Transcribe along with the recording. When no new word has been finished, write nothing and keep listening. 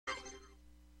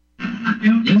The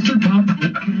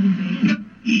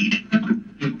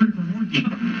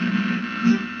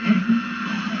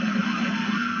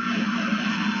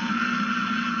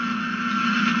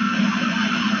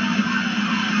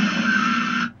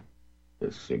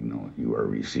signal you are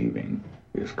receiving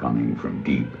is coming from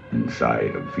deep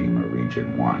inside of FEMA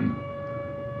Region 1,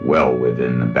 well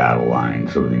within the battle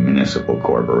lines of the municipal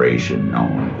corporation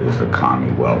known as the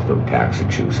Commonwealth of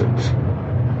Massachusetts,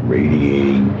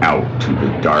 radiating out to the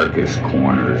darkest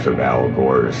corners of Al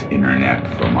Gore's internet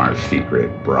from our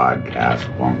secret broadcast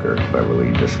bunker,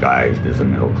 cleverly disguised as a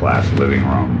middle-class living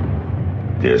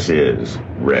room. This is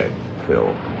Red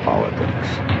Pill Politics.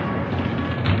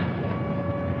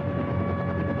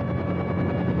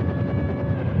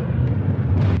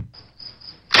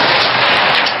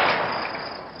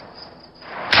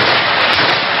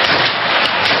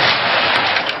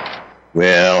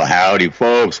 Well, howdy,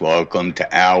 folks. Welcome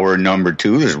to hour number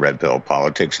 2. This is Red Pill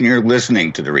Politics, and you're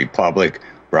listening to the Republic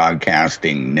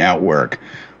Broadcasting Network.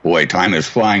 Boy, time is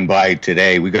flying by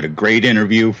today. We got a great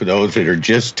interview for those that are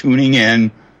just tuning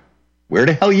in. Where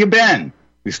the hell you been?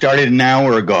 We started an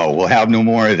hour ago. We'll have no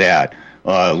more of that.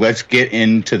 Let's get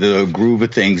into the groove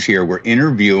of things here. We're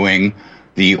interviewing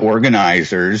the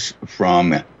organizers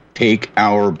from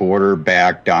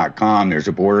TakeOurBorderBack.com. There's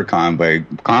a border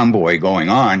convoy going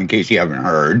on, in case you haven't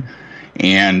heard.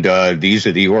 And these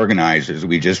are the organizers.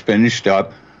 We just finished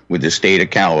up with the state of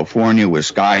California with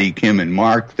Scotty, Kim, and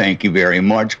Mark. Thank you very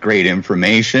much. Great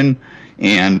information.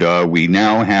 And we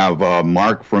now have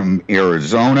Mark from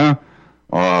Arizona,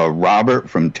 Robert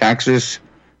from Texas.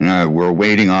 We're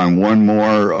waiting on one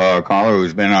more caller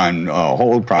who's been on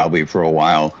hold probably for a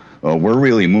while. We're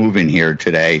really moving here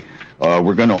today.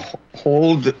 We're going to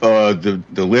hold the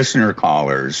listener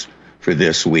callers for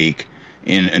this week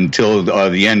until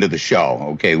the end of the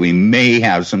show. Okay, we may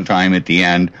have some time at the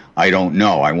end. I don't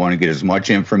know. I want to get as much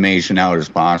information out as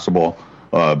possible,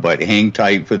 but hang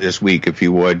tight for this week if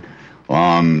you would.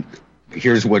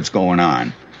 Here's what's going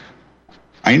on.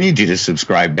 I need you to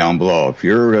subscribe down below. If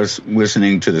you're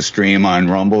listening to the stream on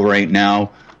Rumble right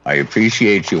now, I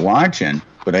appreciate you watching.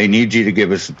 But I need you to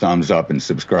give us a thumbs up and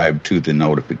subscribe to the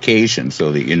notification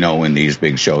so that you know when these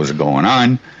big shows are going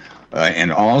on.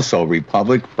 And also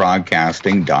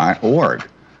republicbroadcasting.org.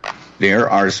 There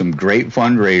are some great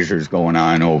fundraisers going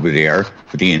on over there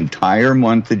for the entire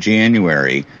month of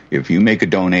January. If you make a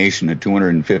donation of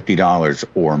 $250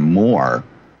 or more,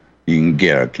 you can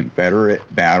get a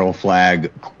Confederate battle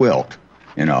flag quilt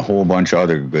and a whole bunch of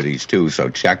other goodies too. So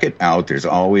check it out. There's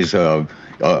always a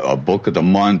book of the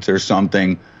month or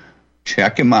something.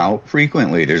 Check them out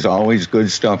frequently. There's always good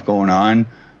stuff going on.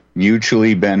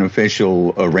 Mutually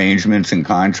beneficial arrangements and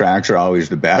contracts are always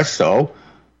the best. So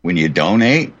when you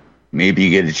donate, maybe you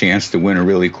get a chance to win a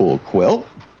really cool quilt,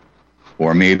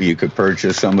 or maybe you could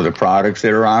purchase some of the products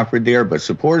that are offered there. But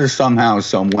support us somehow,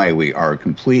 some way. We are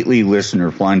completely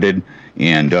listener funded,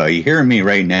 and you're hearing me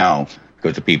right now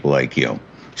because of people like you.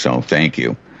 So thank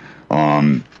you.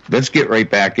 Let's get right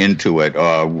back into it.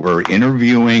 We're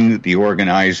interviewing the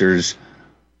organizers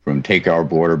from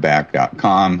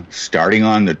TakeOurBorderBack.com, starting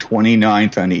on the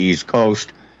 29th on the East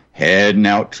Coast, heading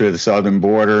out to the southern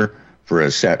border for a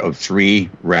set of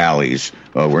 3 rallies.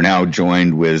 We're now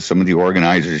joined with some of the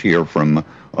organizers here from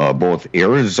both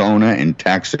Arizona and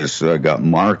Texas. Got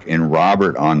Mark and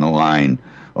Robert on the line.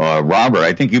 Robert,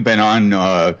 I think you've been on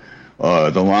the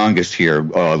longest here.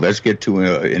 Let's get to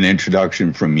an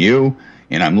introduction from you.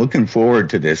 And I'm looking forward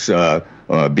to this,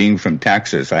 being from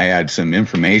Texas. I had some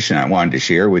information I wanted to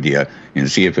share with you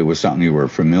and see if it was something you were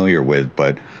familiar with.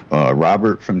 But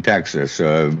Robert from Texas,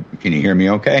 can you hear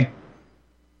me okay?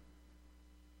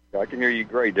 I can hear you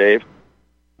great, Dave.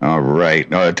 All right.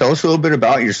 Tell us a little bit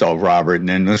about yourself, Robert, and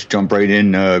then let's jump right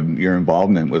in your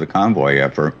involvement with the convoy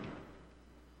effort.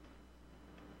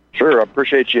 Sure. I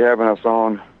appreciate you having us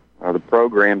on the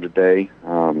program today.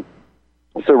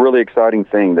 It's a really exciting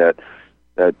thing that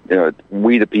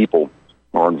we the people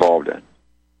are involved in.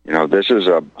 This is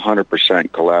a 100%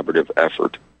 collaborative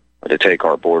effort to take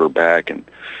our border back. And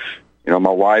my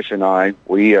wife and I,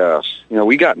 we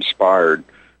got inspired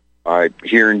by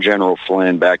hearing General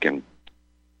Flynn back in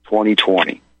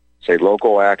 2020 say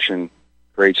local action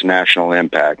creates national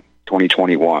impact,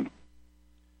 2021.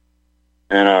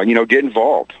 And get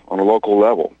involved on a local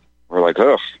level. We're like,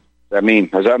 does that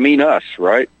mean us,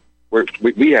 right?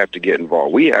 We have to get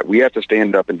involved. We have to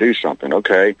stand up and do something.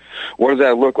 Okay, what does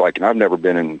that look like? And I've never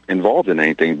been involved in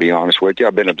anything, to be honest with you.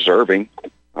 I've been observing,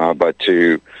 but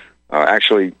to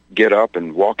actually get up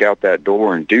and walk out that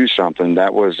door and do something,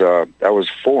 that was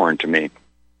foreign to me.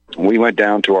 We went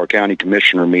down to our county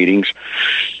commissioner meetings,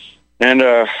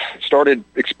 and started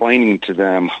explaining to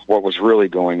them what was really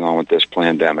going on with this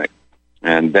pandemic.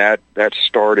 And that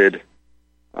started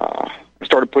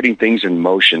putting things in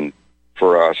motion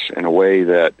for us in a way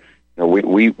that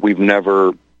we've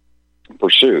never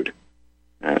pursued.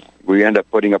 We end up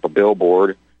putting up a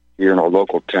billboard here in our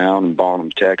local town in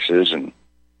Bonham, Texas, and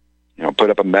put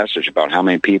up a message about how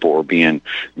many people were being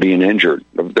injured.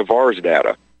 The VARS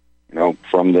data,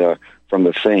 from the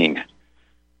thing.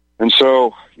 And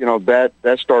so,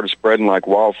 that started spreading like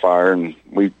wildfire, and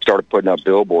we started putting up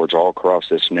billboards all across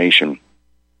this nation.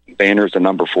 Banners, the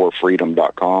number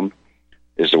 4freedom.com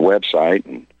is the website.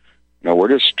 And, we're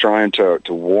just trying to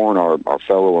warn our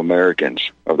fellow Americans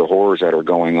of the horrors that are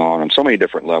going on so many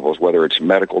different levels, whether it's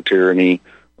medical tyranny,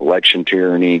 election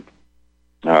tyranny,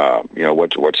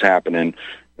 what's happening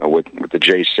with the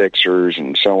J6ers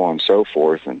and so on and so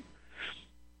forth. And,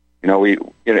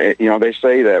 they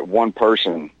say that one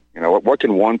person, what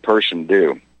can one person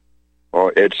do?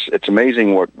 Well, it's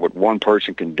amazing what one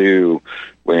person can do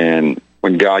when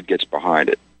God gets behind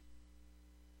it.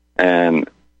 And,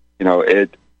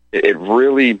 it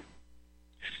really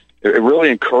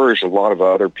encouraged a lot of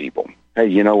other people. Hey,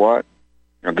 you know what?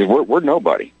 Because we're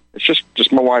nobody. It's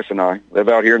just my wife and I live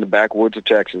out here in the backwoods of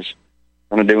Texas,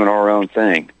 kind of doing our own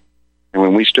thing. And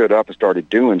when we stood up and started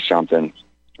doing something,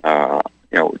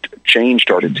 change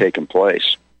started taking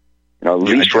place. At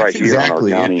least right here in our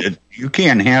county. You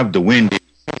can't have the wind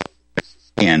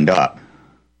stand up.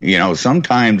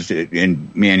 Sometimes,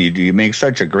 and man, you make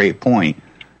such a great point.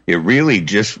 It really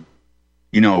just,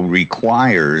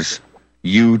 requires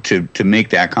you to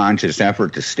make that conscious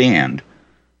effort to stand.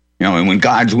 And when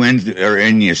God's winds are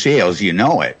in your sails,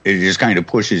 it. It just kind of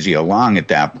pushes you along at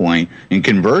that point. And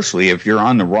conversely, if you're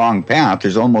on the wrong path,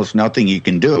 there's almost nothing you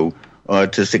can do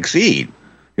to succeed.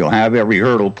 You'll have every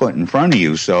hurdle put in front of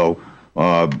you. So,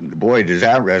 boy, does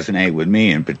that resonate with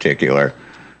me in particular.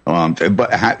 How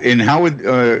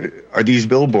are these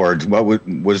billboards? What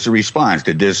was the response?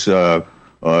 Did this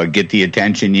get the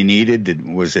attention you needed?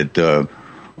 Was it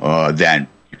that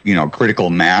critical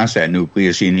mass, that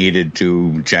nucleus you needed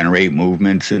to generate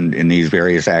movements in these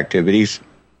various activities?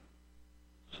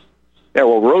 Yeah,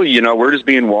 well, really, we're just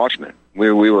being watchmen.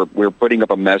 We were putting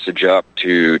up a message up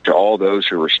to all those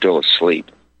who were still asleep.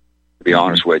 To be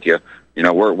honest with you,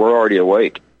 we're already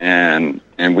awake. And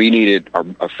we needed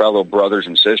our fellow brothers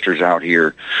and sisters out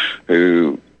here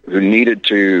who needed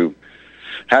to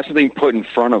have something put in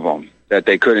front of them that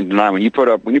they couldn't deny. When you put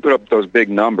up those big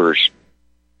numbers,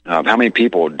 how many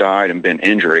people have died and been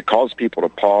injured, it caused people to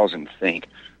pause and think.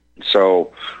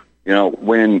 So,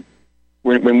 when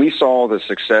we saw the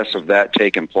success of that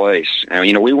taking place,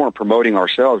 and we weren't promoting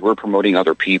ourselves, we're promoting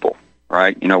other people,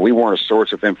 right? We weren't a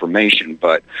source of information,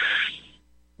 but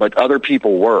other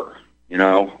people were.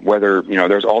 Whether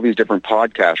there's all these different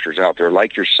podcasters out there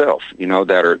like yourself,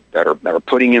 that are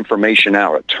putting information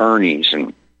out, attorneys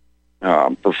and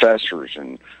professors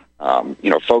and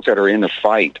folks that are in the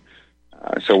fight.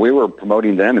 So we were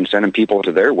promoting them and sending people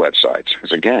to their websites.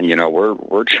 Because again,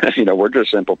 we're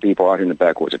just simple people out here in the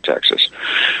backwoods of Texas.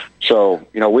 So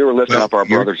we were lifting up our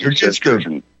brothers and sisters.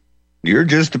 You're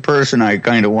just the person I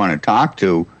kind of want to talk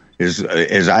to.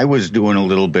 As I was doing a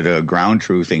little bit of ground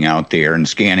truthing out there and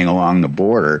scanning along the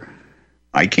border,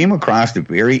 I came across a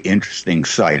very interesting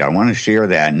site. I want to share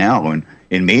that now,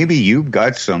 and maybe you've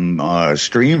got some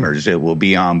streamers that will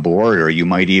be on board, or you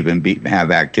might even have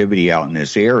activity out in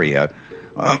this area.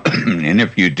 And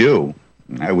if you do,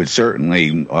 I would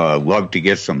certainly love to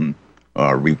get some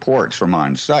reports from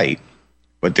on site.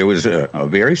 But there was a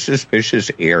very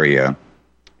suspicious area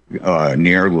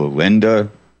near Lulinda,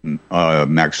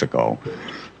 Mexico.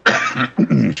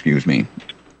 Excuse me.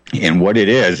 And what it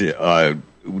is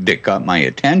that got my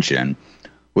attention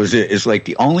was it's like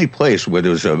the only place where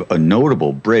there's a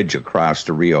notable bridge across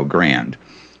the Rio Grande.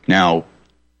 Now,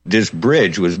 this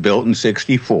bridge was built in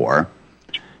 '64.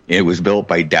 It was built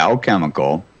by Dow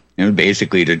Chemical, and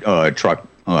basically to truck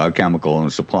chemical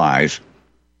and supplies.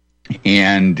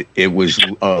 And it was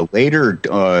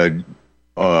later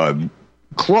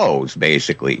closed,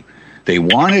 basically. They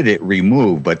wanted it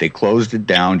removed, but they closed it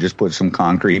down, just put some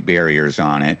concrete barriers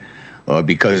on it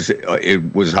because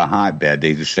it was a hotbed.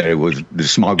 They just said the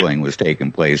smuggling was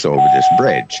taking place over this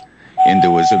bridge. And there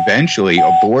was eventually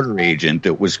a border agent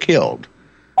that was killed.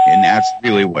 And that's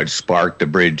really what sparked the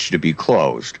bridge to be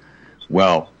closed.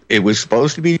 Well, it was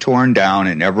supposed to be torn down.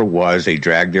 It never was. They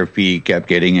dragged their feet, kept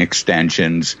getting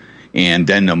extensions. And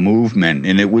then the movement,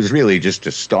 and it was really just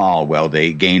a stall while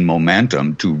they gained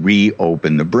momentum to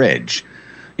reopen the bridge.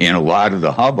 And a lot of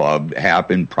the hubbub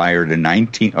happened prior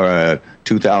to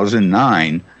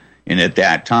 2009, And at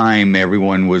that time,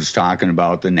 everyone was talking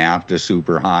about the NAFTA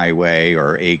superhighway,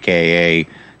 or AKA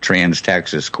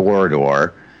Trans-Texas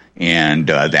Corridor, and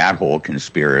that whole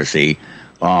conspiracy.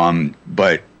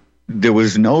 But there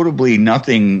was notably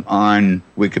nothing on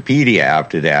Wikipedia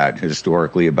after that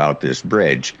historically about this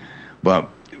bridge. But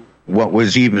what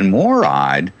was even more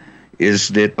odd is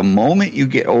that the moment you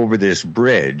get over this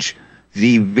bridge,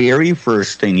 the very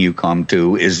first thing you come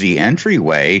to is the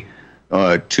entryway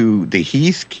to the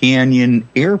Heath Canyon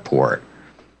Airport,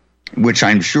 which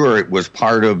I'm sure it was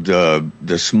part of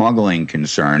the smuggling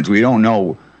concerns. We don't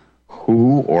know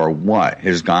who or what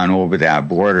has gone over that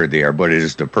border there, but it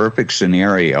is the perfect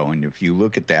scenario. And if you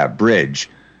look at that bridge,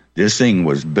 this thing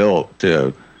was built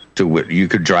to you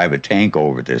could drive a tank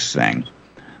over this thing.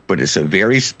 But it's a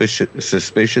very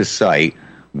suspicious site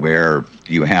where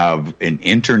you have an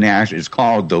international, it's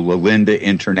called the Lalinda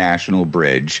International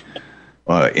Bridge.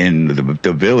 In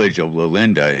the village of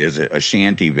Lalinda is a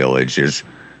shanty village. There's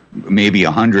maybe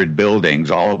 100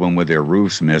 buildings, all of them with their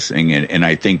roofs missing, and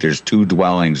I think there's 2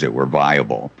 dwellings that were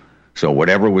viable. So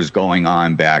whatever was going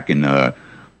on back in the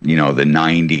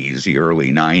 90s, the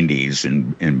early 90s,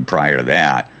 and prior to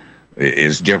that,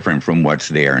 is different from what's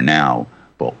there now.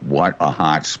 But what a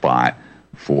hot spot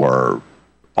for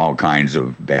all kinds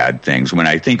of bad things. When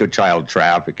I think of child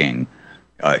trafficking,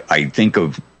 I think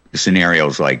of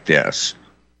scenarios like this,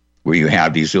 where you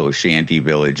have these little shanty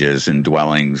villages and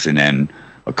dwellings, and then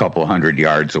a couple hundred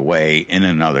yards away in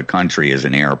another country is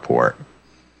an airport.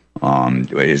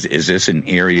 Is this an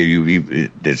area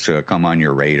that's come on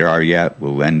your radar yet,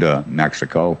 Lalinda,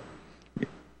 Mexico?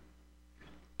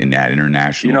 In that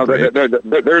international,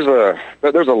 there's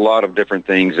a lot of different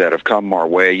things that have come our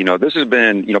way. This has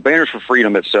been, Banners for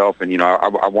Freedom itself, and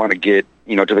I want to get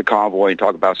to the convoy and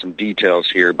talk about some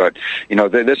details here. But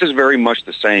this is very much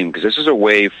the same, because this is a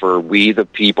way for we the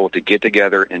people to get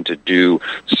together and to do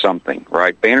something.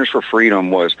 Right? Banners for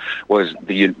Freedom was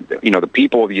the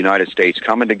people of the United States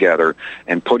coming together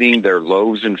and putting their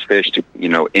loaves and fish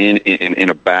in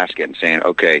a basket and saying,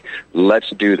 okay, let's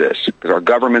do this, because our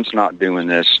government's not doing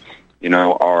this.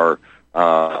 Our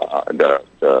the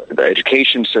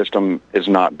education system is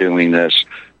not doing this.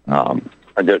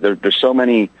 There's so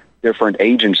many different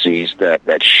agencies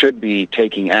that should be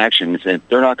taking actions, and if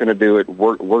they're not going to do it,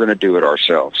 we're going to do it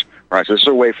ourselves. Right? So this is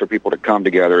a way for people to come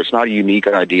together. It's not a unique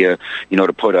idea,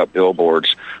 to put up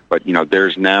billboards, but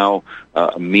there's now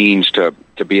a means to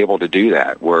be able to do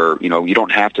that, where you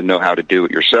don't have to know how to do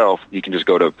it yourself. You can just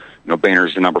go to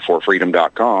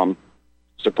banners4freedom.com.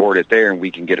 support it there, and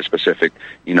we can get a specific,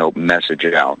 message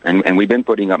out. And we've been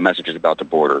putting up messages about the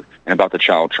border and about the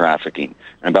child trafficking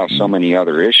and about so many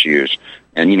other issues.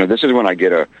 And, this is when I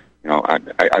get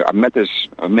I met this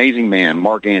amazing man,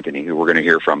 Mark Anthony, who we're going to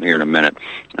hear from here in a minute.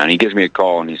 And he gives me a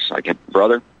call, and he's like, hey,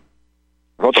 brother,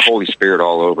 I felt the Holy Spirit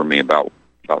all over me about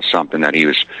something that he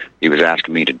was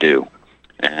asking me to do.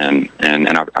 And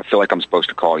I feel like I'm supposed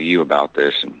to call you about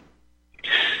this. And,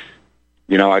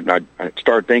 I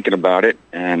started thinking about it,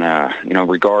 and,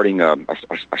 regarding a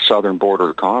southern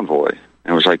border convoy.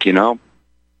 And it was like, I'm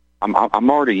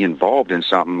already involved in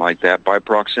something like that by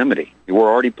proximity. We're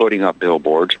already putting up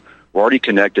billboards. We're already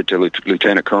connected to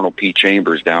Lieutenant Colonel Pete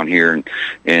Chambers down here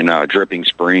in Dripping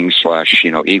Springs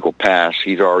 / Eagle Pass.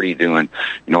 He's already doing,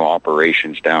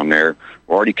 operations down there.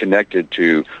 We're already connected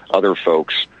to other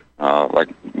folks, like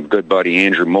good buddy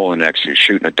Andrew Molinex, who's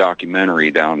shooting a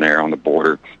documentary down there on the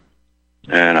border.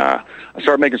 And I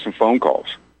started making some phone calls.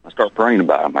 I started praying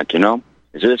about it. I'm like,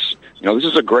 is this, this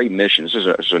is a great mission. This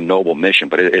is a noble mission,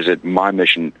 but is it my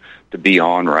mission to be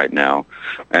on right now?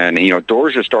 And,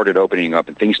 doors just started opening up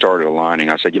and things started aligning.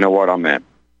 I said, you know what, I'm in.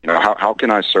 How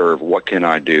can I serve? What can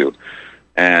I do?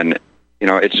 And,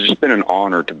 it's just been an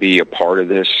honor to be a part of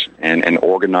this and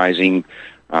organizing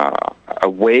a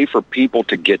way for people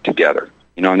to get together.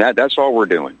 And that's all we're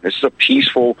doing. This is a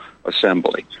peaceful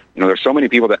assembly. There's so many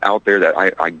people out there that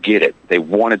I get it. They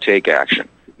want to take action.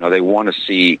 They want to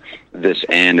see this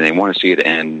end, and they want to see it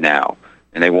end now.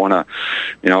 And they want to,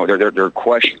 they're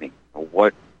questioning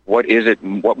what is it?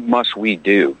 What must we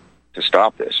do to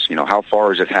stop this? How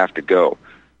far does it have to go?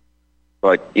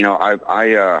 But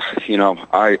I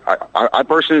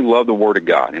personally love the Word of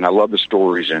God, and I love the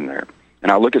stories in there.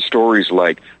 And I look at stories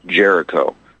like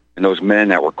Jericho and those men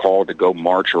that were called to go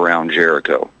march around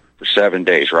Jericho for 7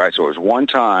 days, right? So it was one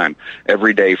time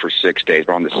every day for 6 days.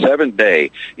 But on the 7th day,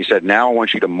 he said, now I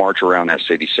want you to march around that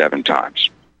city 7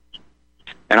 times.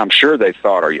 And I'm sure they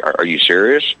thought, are you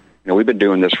serious? We've been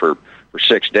doing this for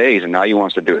 6 days, and now you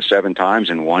want us to do it 7 times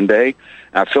in one day?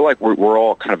 And I feel like we're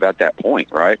all kind of at that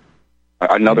point, right?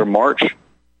 Another march,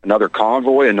 another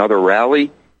convoy, another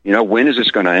rally. when is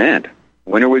this going to end?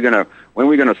 When are we going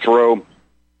to throw,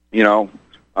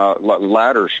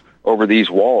 ladders over these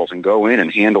walls and go in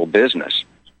and handle business?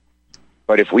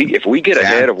 But if we get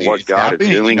ahead of what God is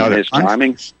doing in His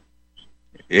timing,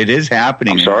 it is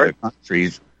happening in other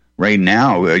countries right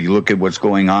now. You look at what's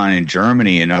going on in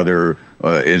Germany and other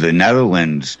in the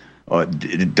Netherlands.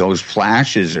 Those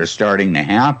flashes are starting to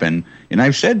happen, and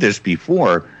I've said this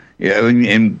before.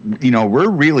 And we're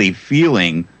really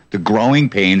feeling the growing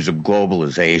pains of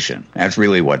globalization. That's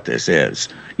really what this is.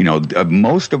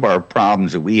 Most of our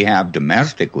problems that we have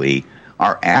domestically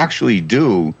are actually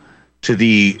due to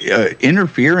the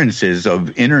interferences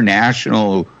of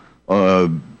international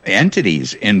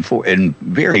entities in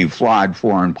very flawed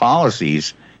foreign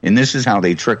policies, and this is how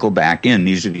they trickle back in.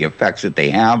 These are the effects that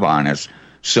they have on us.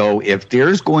 So if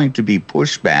there's going to be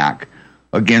pushback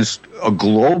against a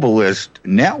globalist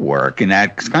network, and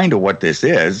that's kind of what this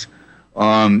is,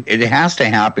 it has to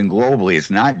happen globally.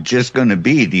 It's not just going to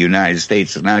be the United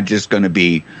States. It's not just going to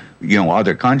be,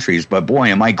 other countries. But boy,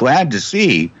 am I glad to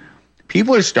see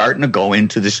people are starting to go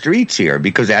into the streets here,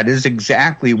 because that is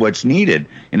exactly what's needed.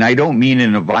 And I don't mean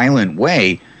in a violent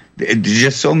way.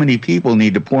 Just so many people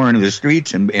need to pour into the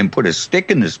streets and put a stick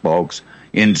in the spokes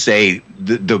and say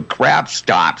the crap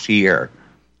stops here,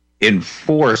 and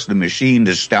force the machine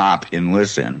to stop and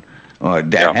listen.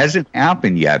 That hasn't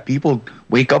happened yet. People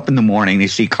wake up in the morning, they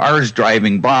see cars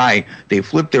driving by, they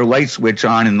flip their light switch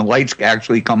on, and the lights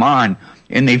actually come on,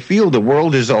 and they feel the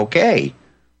world is okay.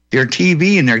 Their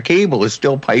TV and their cable is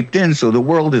still piped in, so the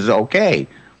world is okay.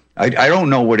 I don't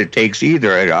know what it takes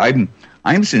either.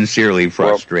 I'm sincerely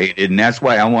frustrated, and that's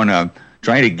why I want to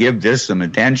try to give this some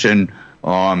attention.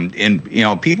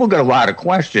 And people got a lot of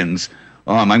questions.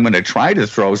 I'm going to try to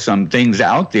throw some things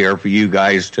out there for you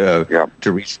guys to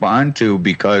respond to,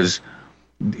 because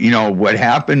what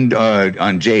happened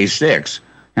on J6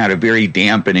 had a very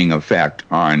dampening effect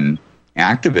on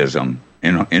activism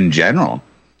in general.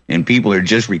 And people are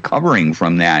just recovering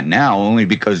from that now, only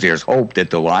because there's hope that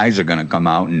the lies are going to come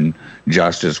out and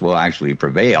justice will actually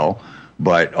prevail.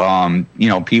 But,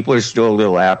 people are still a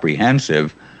little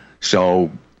apprehensive.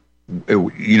 So,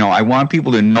 I want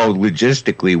people to know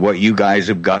logistically what you guys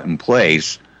have got in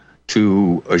place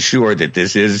to assure that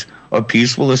this is a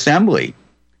peaceful assembly,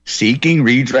 seeking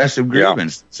redress of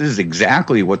grievance. This is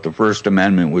exactly what the First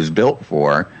Amendment was built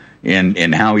for,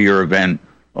 and how your event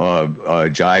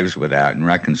jives with that and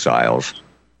reconciles.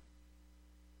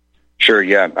 Sure,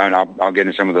 yeah, and I'll get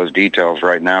into some of those details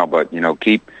right now. But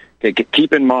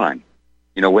keep in mind,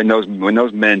 when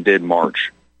those men did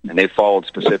march and they followed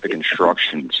specific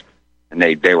instructions and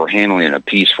they were handling it in a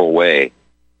peaceful way,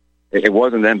 it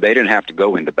wasn't them. They didn't have to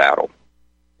go into battle.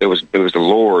 It was the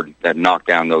Lord that knocked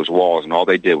down those walls, and all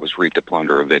they did was reap the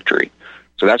plunder of victory.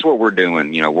 So that's what we're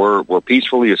doing. We're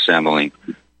peacefully assembling.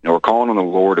 We're calling on the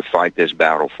Lord to fight this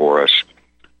battle for us,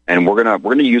 and we're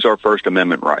gonna use our First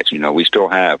Amendment rights. We still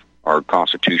have our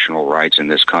constitutional rights in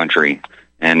this country,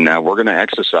 and we're gonna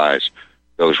exercise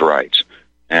those rights.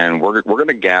 And we're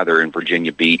gonna gather in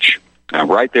Virginia Beach,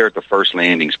 right there at the first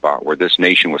landing spot where this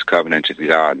nation was covenanted to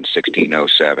God in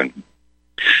 1607,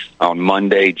 on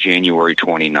Monday, January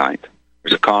 29th.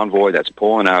 There's a convoy that's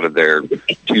pulling out of there,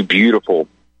 two beautiful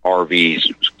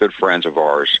RVs, good friends of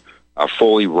ours,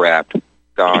 fully wrapped.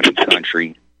 God and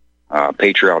country,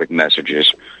 patriotic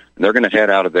messages. And they're going to head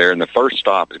out of there, and the first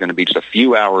stop is going to be just a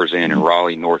few hours in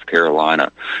Raleigh, North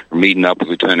Carolina. We're meeting up with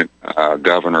Lieutenant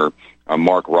Governor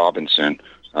Mark Robinson,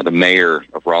 the mayor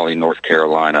of Raleigh, North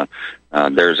Carolina.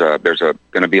 There's going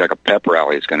to be like a pep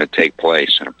rally that's going to take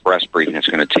place, and a press briefing that's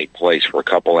going to take place for a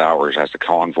couple hours as the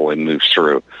convoy moves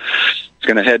through. It's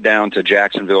going to head down to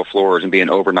Jacksonville, Florida, and be an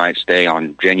overnight stay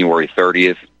on January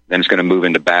 30th. Then it's going to move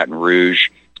into Baton Rouge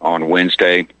on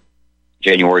Wednesday,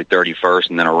 January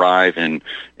 31st, and then arrive in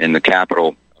the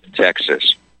capital of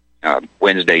Texas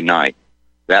Wednesday night.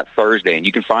 That Thursday, and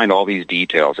you can find all these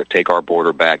details at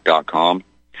takeourborderback.com.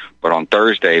 But on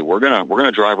Thursday, we're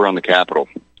gonna drive around the Capitol.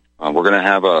 We're gonna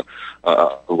have a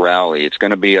rally. It's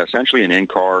gonna be essentially an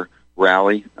in-car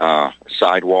rally,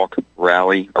 sidewalk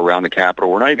rally around the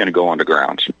Capitol. We're not even gonna go on the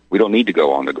grounds. We don't need to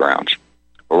go on the grounds.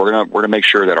 But we're gonna make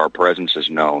sure that our presence is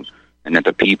known, and that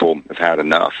the people have had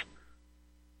enough.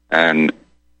 And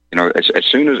as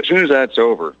soon as that's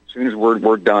over, as soon as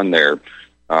we're done there,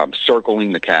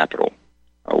 circling the Capitol,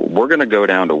 we're going to go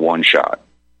down to One Shot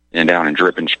and down in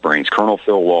Dripping Springs. Colonel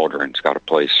Phil Waldron's got a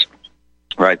place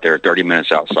right there, 30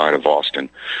 minutes outside of Austin.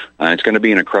 It's going to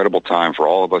be an incredible time for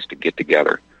all of us to get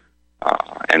together,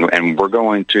 and we're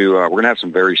going to have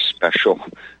some very special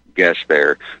guests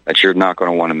there that you're not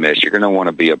going to want to miss. You're going to want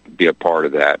to be a part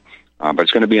of that. But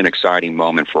it's going to be an exciting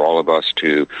moment for all of us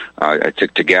to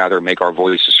gather, make our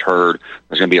voices heard.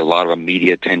 There's going to be a lot of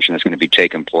media attention that's going to be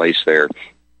taking place there.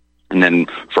 And then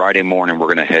Friday morning,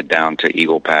 we're going to head down to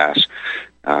Eagle Pass.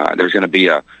 There's going to be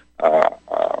a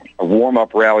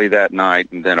warm-up rally that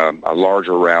night, and then a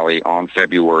larger rally on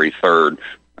February 3rd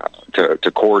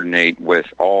to coordinate with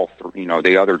all,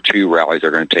 the other two rallies that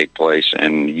are going to take place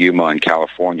in Yuma and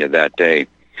California that day.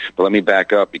 But let me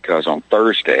back up, because on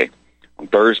Thursday,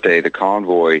 the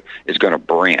convoy is going to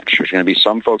branch. There's going to be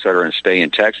some folks that are going to stay in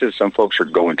Texas. Some folks are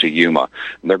going to Yuma.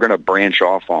 And they're going to branch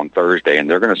off on Thursday, and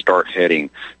they're going to start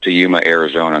heading to Yuma,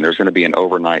 Arizona. And there's going to be an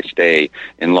overnight stay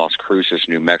in Las Cruces,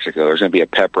 New Mexico. There's going to be a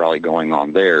pep rally going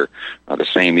on there the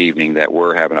same evening that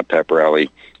we're having a pep rally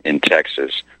in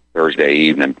Texas Thursday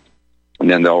evening. And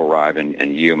then they'll arrive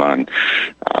in Yuma, and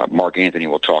Mark Anthony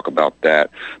will talk about that.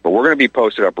 But we're going to be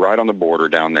posted up right on the border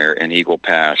down there in Eagle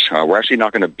Pass. We're actually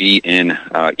not going to be in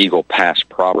Eagle Pass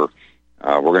proper.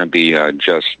 We're going to be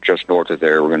just north of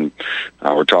there.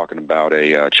 We're talking about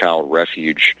a child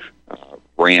refuge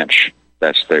ranch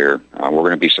that's there. We're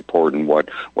going to be supporting what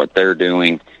they're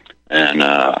doing. And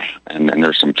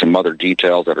there's some other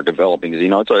details that are developing.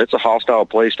 It's a hostile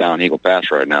place down in Eagle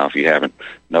Pass right now, if you haven't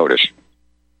noticed.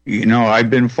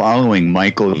 I've been following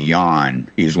Michael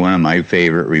Yon. He's one of my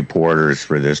favorite reporters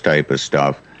for this type of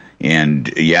stuff.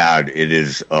 And, yeah, it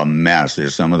is a mess.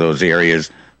 There's some of those areas,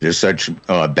 there's such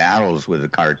battles with the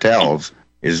cartels,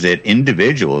 is that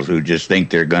individuals who just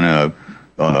think they're going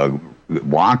to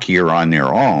walk here on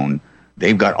their own,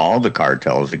 they've got all the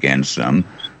cartels against them.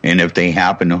 And if they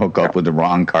happen to hook up with the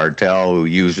wrong cartel who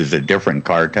uses a different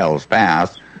cartel's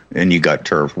path, then you got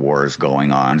turf wars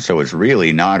going on. So it's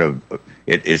really not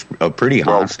it's a pretty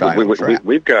hostile.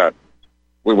 We've got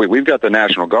the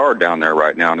National Guard down there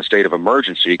right now in a state of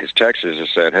emergency, because Texas has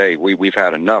said, hey, we've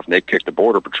had enough. And they've kicked the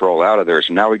Border Patrol out of there.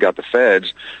 So now we got the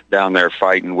feds down there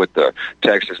fighting with the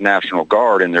Texas National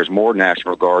Guard, and there's more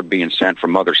National Guard being sent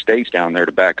from other states down there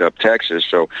to back up Texas.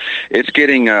 So it's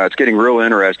getting real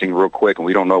interesting real quick, and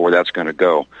we don't know where that's going to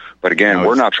go. But again,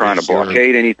 we're not trying to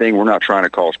blockade anything. We're not trying to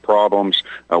cause problems.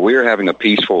 We are having a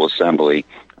peaceful assembly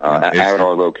at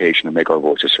our location to make our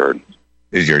voices heard.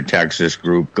 Is your Texas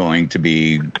group going to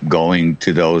be going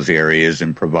to those areas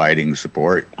and providing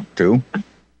support too?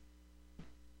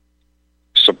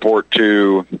 Support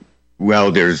to?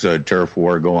 Well, there's a turf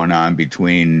war going on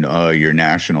between your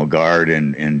National Guard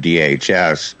and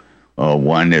DHS.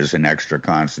 One is an extra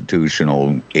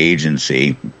constitutional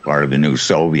agency, part of the new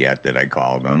Soviet that I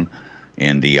call them,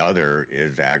 and the other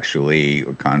is actually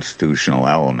a constitutional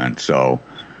element. So,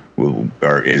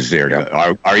 are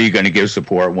you going to give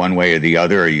support one way or the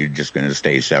other, or are you just going to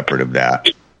stay separate of that?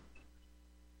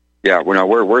 Yeah,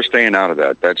 we're staying out of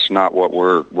that. That's not what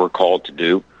we're called to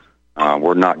do.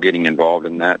 We're not getting involved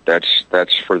in that.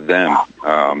 That's for them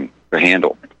to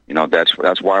handle.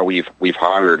 That's why we've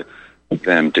hired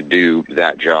them to do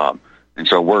that job, and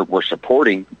so we're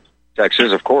supporting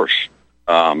Texas, of course.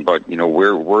 But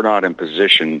we're not in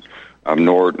position,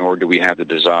 nor do we have the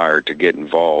desire to get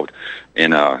involved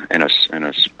in a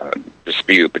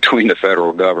dispute between the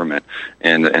federal government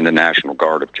and the National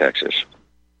Guard of Texas.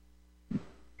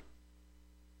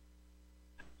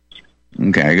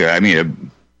 Okay, I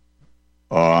mean,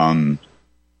 all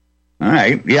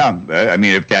right, yeah. I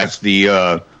mean, if that's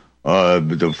the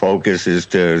focus is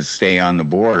to stay on the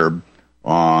border,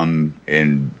 but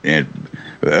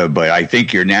I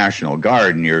think your National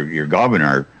Guard and your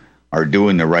governor are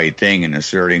doing the right thing in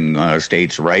asserting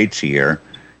states' rights here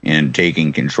and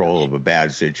taking control of a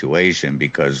bad situation,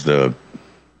 because there's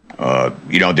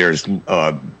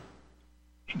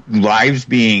lives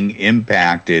being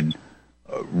impacted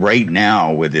right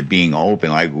now with it being open,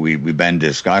 like we've been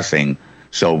discussing.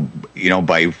 So,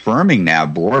 by firming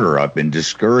that border up and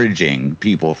discouraging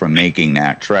people from making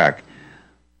that trek,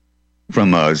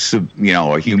 from a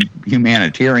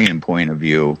humanitarian point of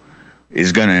view,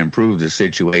 is going to improve the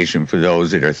situation for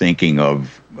those that are thinking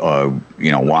of,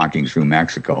 walking through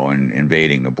Mexico and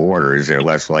invading the borders. They're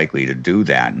less likely to do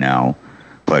that now.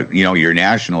 But, your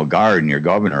National Guard and your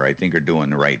governor, I think, are doing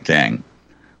the right thing.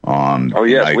 We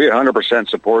 100%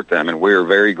 support them, and we're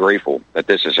very grateful that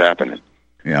this is happening.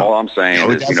 Yeah. All I'm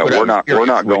saying is, we're not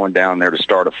going down there to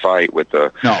start a fight with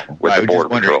the Border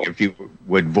Patrol. If you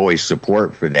would voice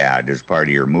support for that as part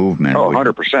of your movement.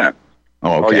 100%.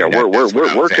 Oh, okay.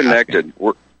 Yeah, we're connected.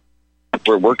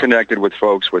 We're connected with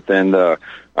folks within the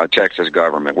Texas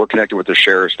government. We're connected with the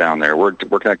sheriffs down there. We're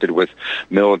connected with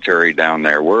military down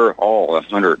there. We're all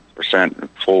 100%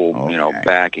 full,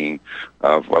 backing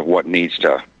of what needs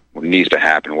to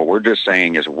happen. What we're just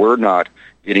saying is we're not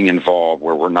getting involved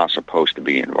where we're not supposed to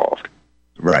be involved.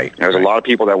 Right. There's a lot of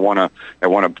people that want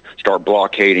to start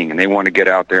blockading, and they want to get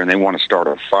out there and they want to start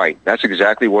a fight. That's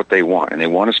exactly what they want, and they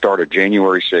want to start a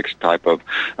January 6th type of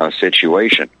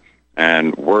situation.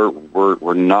 And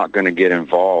we're not going to get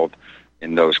involved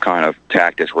in those kind of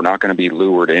tactics. We're not going to be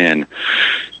lured in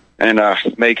and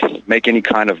make any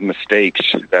kind of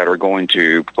mistakes that are going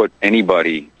to put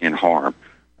anybody in harm.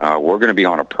 We're going to be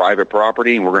on a private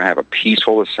property, and we're going to have a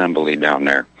peaceful assembly down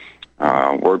there.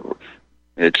 I like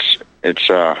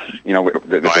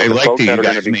that you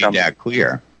guys made that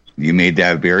clear. You made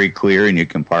that very clear, and you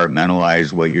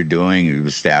compartmentalized what you're doing. You've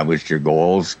established your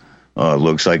goals.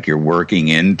 Looks like you're working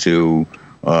into,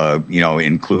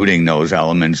 including those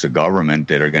elements of government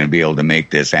that are going to be able to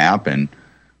make this happen,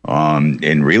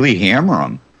 and really hammer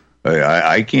them.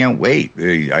 I can't wait.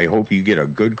 I hope you get a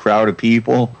good crowd of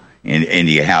people, and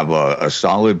you have a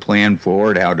solid plan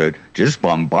forward how to just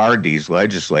bombard these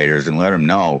legislators and let them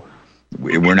know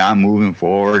we're not moving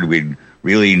forward. We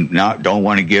really don't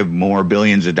want to give more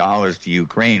billions of dollars to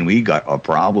Ukraine. We got a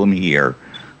problem here,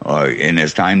 and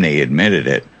it's time they admitted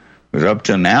it. Because up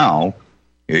to now,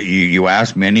 you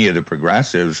ask many of the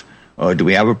progressives, do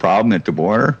we have a problem at the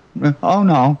border? Oh,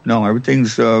 no,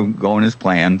 everything's going as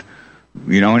planned.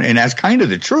 And that's kind of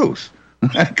the truth,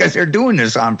 because they're doing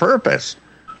this on purpose.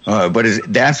 But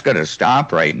that's got to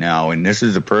stop right now, and this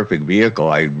is a perfect vehicle.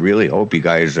 I really hope you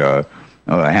guys have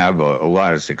a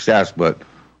lot of success. But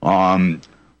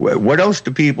what else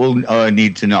do people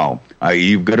need to know?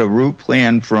 You've got a route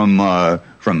plan from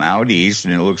out east,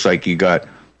 and it looks like you got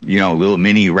little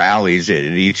mini rallies at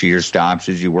each of your stops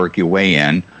as you work your way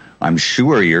in. I'm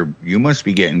sure you must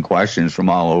be getting questions from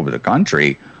all over the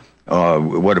country.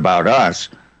 What about us?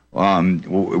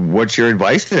 What's your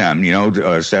advice to them?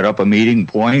 Set up a meeting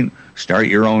point, start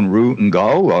your own route, and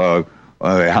go.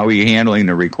 How are you handling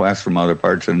the requests from other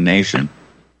parts of the nation?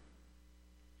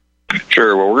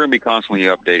 Sure. Well, we're going to be constantly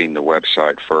updating the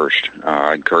website first.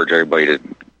 I encourage everybody to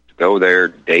go there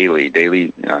daily.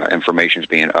 Daily information is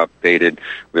being updated.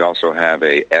 We also have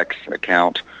a X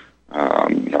account.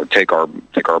 Take our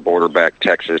border back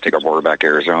Texas, take our border back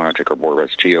Arizona, take our border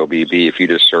back GOBB. If you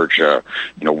just search,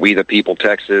 We the People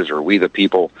Texas, or We the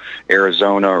People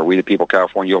Arizona, or We the People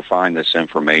California, you'll find this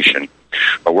information.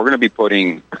 But we're going to be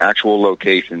putting actual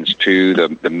locations to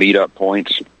the meetup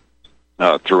points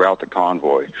throughout the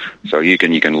convoy. So you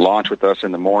can launch with us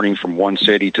in the morning from one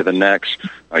city to the next.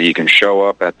 You can show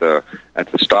up at the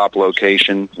stop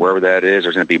location, wherever that is.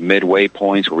 There's going to be midway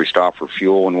points where we stop for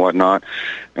fuel and whatnot.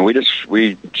 And we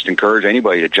just encourage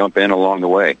anybody to jump in along the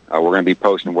way. We're going to be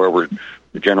posting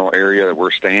the general area that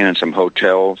we're staying in, some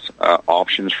hotels,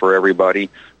 options for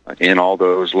everybody in all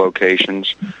those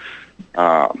locations.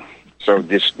 So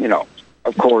this,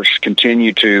 of course,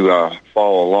 continue to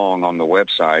follow along on the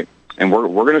website. And we're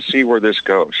going to see where this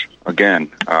goes.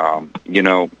 Again,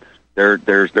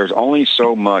 there's only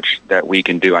so much that we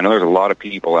can do. I know there's a lot of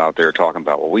people out there talking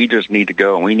about, well, we just need to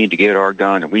go and we need to get our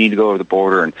gun and we need to go to the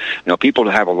border. And people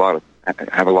have a lot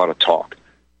of talk.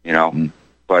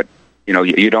 But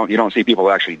you don't see people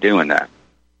actually doing that,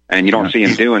 and you don't see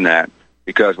them doing that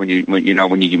because when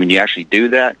you actually do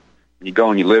that, you go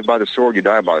and you live by the sword, you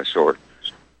die by the sword.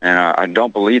 And I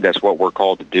don't believe that's what we're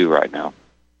called to do right now.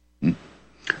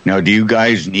 Now, do you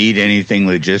guys need anything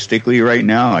logistically right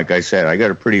now? Like I said, I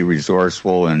got a pretty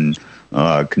resourceful and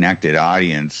connected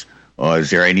audience.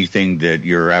 Is there anything that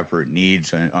your effort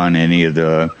needs on any of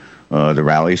the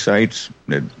rally sites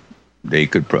that they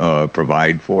could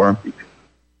provide for?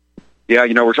 Yeah,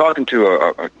 we're talking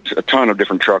to a ton of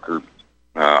different trucker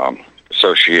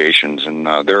associations, and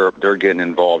they're getting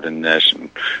involved in this. And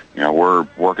we're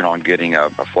working on getting a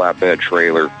flatbed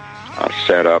trailer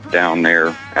set up down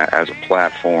there as a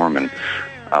platform, and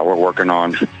we're working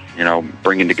on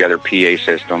bringing together PA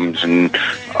systems and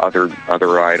other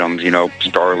items,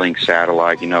 Starlink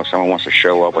satellite. Someone wants to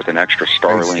show up with an extra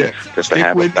Starlink just to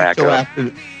have a backup.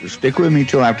 Stick with me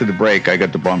till after the break. I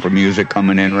got the bumper music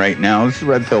coming in right now. This is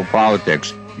Red Pill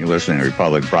Politics. You're listening to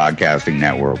Republic Broadcasting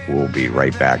Network. We'll be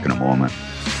right back in a moment.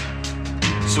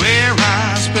 Swear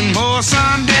I spend more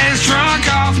Sundays drunk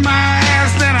off my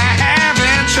ass than I have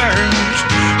in church.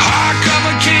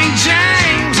 Hardcover King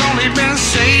James, only been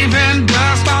saving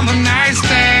dust on the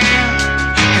nightstand.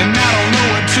 And I don't know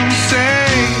what to say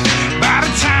by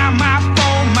the time I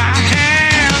fold my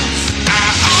hands. I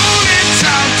only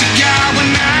talk to God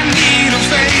when I need a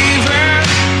favor.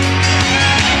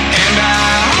 And I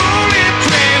only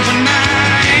pray when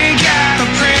I ain't got a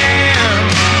prayer.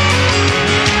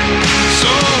 So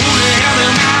who the hell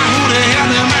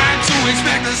am I to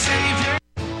expect a savior?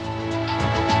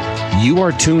 You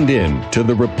are tuned in to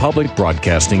the Republic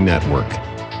Broadcasting Network.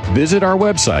 Visit our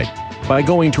website, by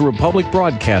going to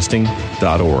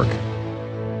republicbroadcasting.org.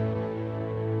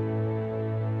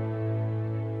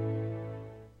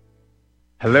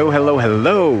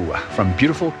 Hello from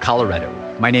beautiful Colorado.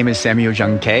 My name is Samuel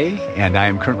Jung Kei, and I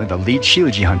am currently the lead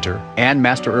Shilajit hunter and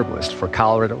master herbalist for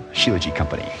Colorado Shilajit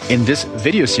Company. In this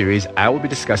video series, I will be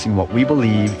discussing what we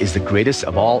believe is the greatest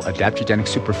of all adaptogenic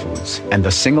superfoods and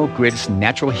the single greatest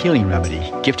natural healing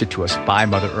remedy gifted to us by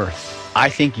Mother Earth. I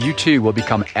think you too will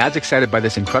become as excited by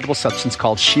this incredible substance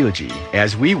called Shilajit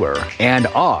as we were and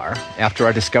are after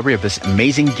our discovery of this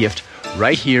amazing gift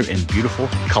right here in beautiful,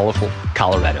 colorful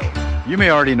Colorado. You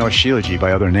may already know Shilajit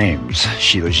by other names: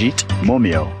 Shilajit,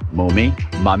 Momio, Momi,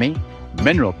 Mami,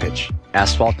 Mineral Pitch,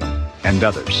 Asphaltum, and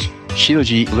others.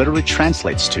 Shilajit literally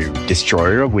translates to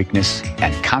destroyer of weakness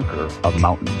and conqueror of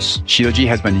mountains. Shilajit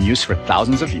has been in use for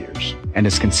thousands of years and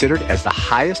is considered as the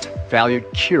highest valued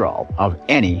cure-all of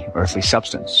any earthly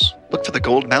substance. Look for the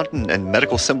gold mountain and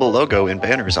medical symbol logo in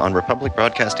banners on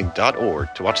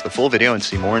republicbroadcasting.org to watch the full video and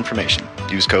see more information.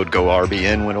 Use code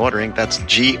GORBN when ordering. That's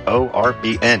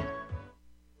GORBN.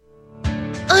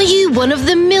 Are you one of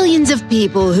the millions of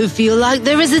people who feel like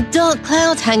there is a dark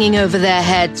cloud hanging over their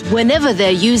heads whenever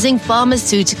they're using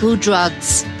pharmaceutical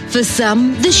drugs? For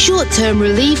some, the short-term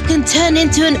relief can turn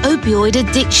into an opioid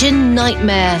addiction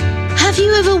nightmare. Have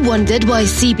you ever wondered why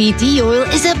CBD oil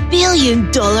is a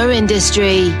billion-dollar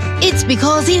industry? It's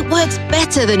because it works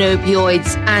better than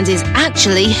opioids and is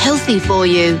actually healthy for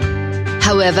you.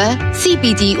 However,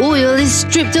 CBD oil is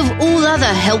stripped of all other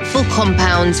helpful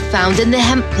compounds found in the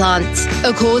hemp plant.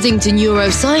 According to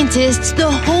neuroscientists, the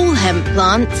whole hemp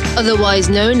plant, otherwise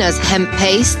known as hemp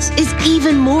paste, is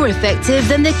even more effective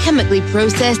than the chemically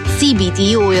processed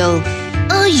CBD oil.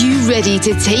 Are you ready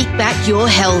to take back your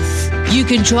health? You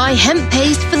can try hemp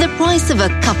paste for the price of a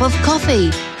cup of coffee.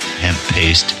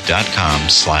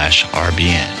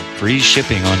 Hemppaste.com/RBN. Free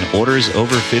shipping on orders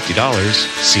over $50.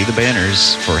 See the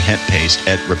banners for hemp paste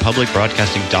at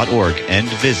republicbroadcasting.org and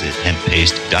visit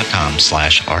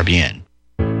hemppaste.com/RBN.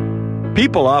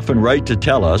 People often write to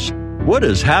tell us what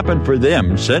has happened for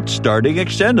them since starting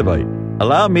Extendivite.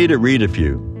 Allow me to read a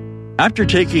few. After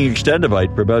taking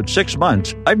Extendivite for about 6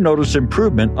 months, I've noticed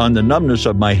improvement on the numbness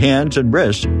of my hands and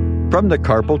wrists from the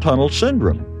carpal tunnel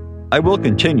syndrome. I will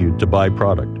continue to buy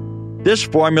product. This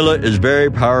formula is very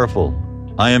powerful.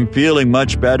 I am feeling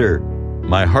much better.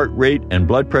 My heart rate and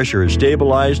blood pressure is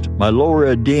stabilized, my lower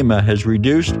edema has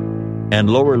reduced, and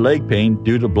lower leg pain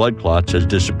due to blood clots has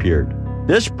disappeared.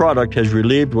 This product has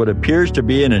relieved what appears to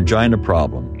be an angina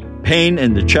problem, pain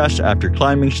in the chest after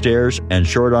climbing stairs, and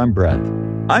short on breath.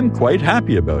 I'm quite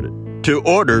happy about it. To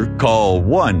order, call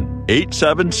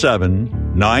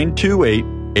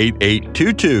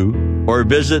 1-877-928-8822 or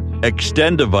visit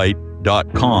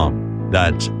extendivite.com.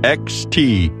 That's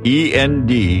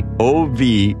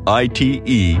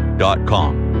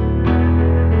XTENDOVITE.com.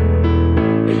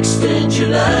 Extend your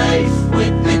life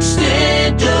with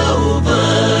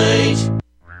Extendovite.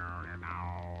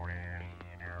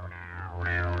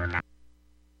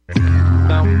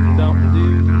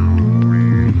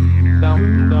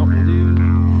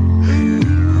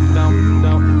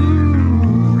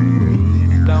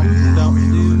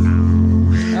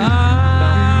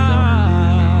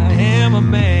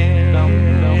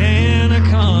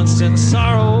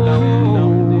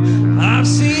 Sorrow, I've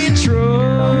seen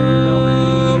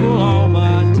trouble all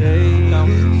my days.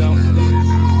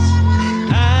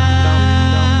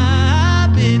 I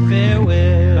bid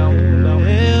farewell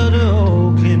to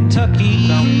old Kentucky,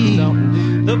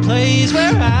 the place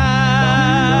where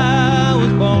I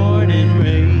was born and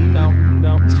raised.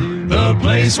 The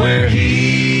place where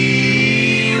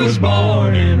he was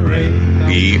born and raised.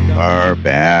 We are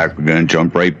back. We're going to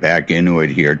jump right back into it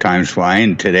here. Time's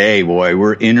flying. Today, boy,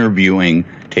 we're interviewing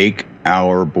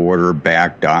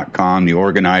TakeOurBorderBack.com, the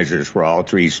organizers for all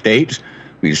 3 states.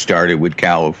 We started with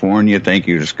California. Thank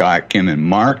you to Scott, Kim, and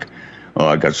Mark.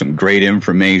 Got some great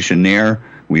information there.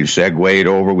 We've segued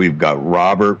over. We've got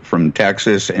Robert from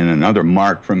Texas and another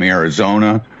Mark from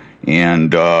Arizona.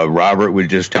 And Robert was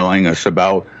just telling us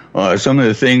about some of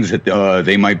the things that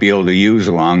they might be able to use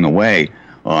along the way.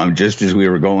 Just as we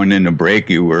were going into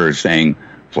break, you were saying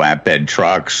flatbed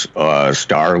trucks,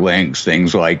 Starlinks,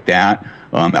 things like that.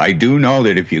 I do know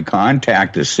that if you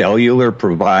contact the cellular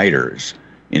providers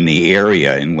in the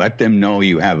area and let them know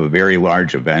you have a very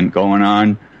large event going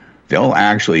on, they'll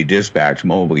actually dispatch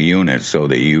mobile units so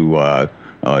that you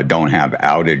don't have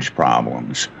outage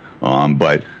problems.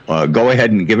 But go ahead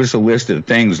and give us a list of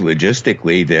things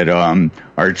logistically that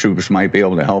our troops might be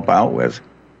able to help out with.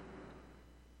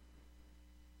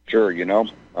 Sure,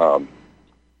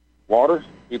 water.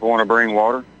 People want to bring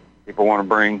water. People want to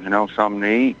bring, something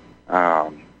to eat.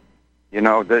 We're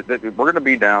going to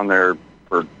be down there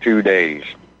for 2 days.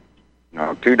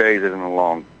 2 days isn't a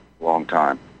long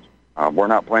time. We're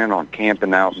not planning on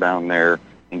camping out down there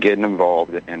and getting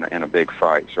involved in a big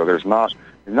fight. So there's not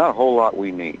a whole lot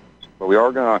we need, but we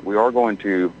are going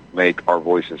to make our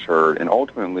voices heard. And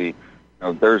ultimately,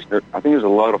 I think there's a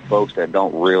lot of folks that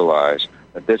don't realize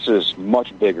that this is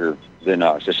much bigger than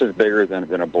us. This is bigger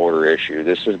than a border issue.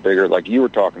 This is bigger, like you were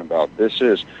talking about. This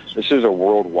is a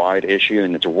worldwide issue,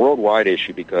 and it's a worldwide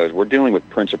issue because we're dealing with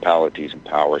principalities and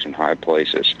powers in high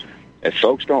places. If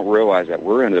folks don't realize that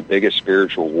we're in the biggest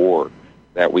spiritual war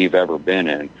that we've ever been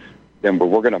in, then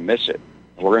we're going to miss it.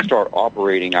 We're going to start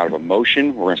operating out of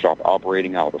emotion. We're going to start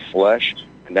operating out of the flesh,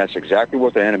 and that's exactly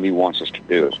what the enemy wants us to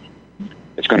do.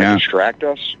 It's going to distract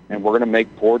us, and we're going to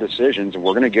make poor decisions, and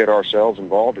we're going to get ourselves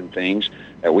involved in things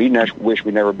that we wish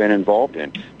we'd never been involved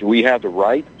in. Do we have the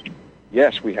right?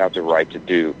 Yes, we have the right to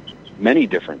do many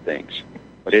different things,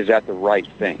 but is that the right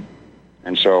thing?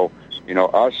 And so,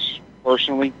 us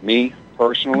personally, me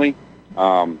personally,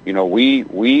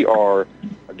 we are,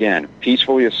 again,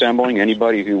 peacefully assembling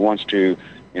anybody who wants to,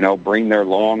 bring their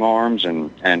long arms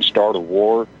and start a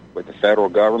war with the federal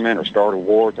government or start a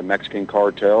war with the Mexican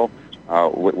cartel.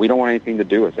 We don't want anything to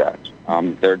do with that.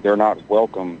 They're not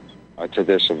welcome to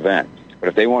this event. But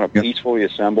if they want to peacefully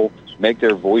assemble, make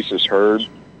their voices heard,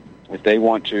 if they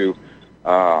want to,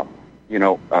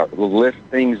 lift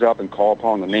things up and call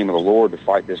upon the name of the Lord to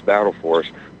fight this battle for us,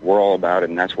 we're all about it,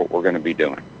 and that's what we're going to be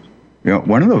doing.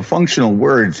 One of the functional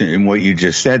words in what you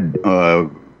just said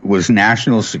was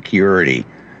national security.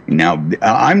 Now,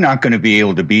 I'm not going to be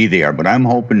able to be there, but I'm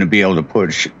hoping to be able to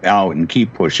push out and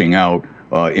keep pushing out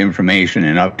information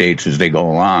and updates as they go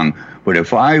along. But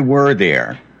if I were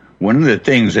there, one of the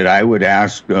things that I would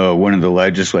ask one of the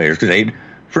legislators, because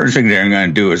first thing they're going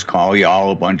to do is call you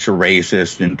all a bunch of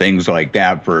racists and things like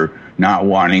that for not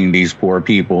wanting these poor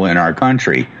people in our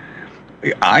country.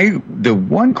 The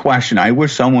one question I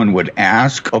wish someone would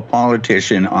ask a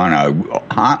politician on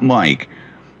a hot mic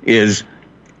is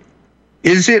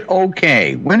it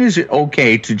okay? When is it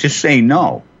okay to just say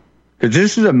no? Because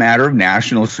this is a matter of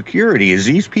national security. As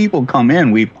these people come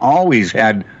in, we've always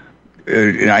had,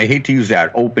 and I hate to use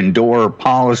that open door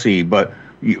policy, but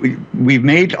we've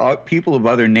made people of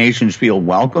other nations feel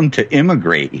welcome to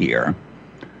immigrate here.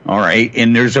 All right,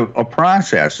 and there's a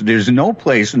process. There's no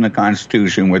place in the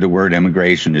Constitution where the word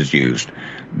immigration is used.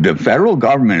 The federal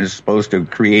government is supposed to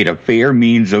create a fair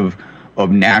means of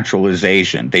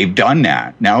naturalization. They've done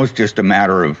that. Now it's just a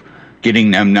matter of getting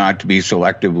them not to be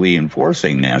selectively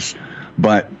enforcing this.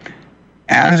 But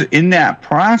as in that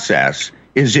process,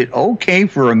 is it okay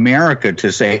for America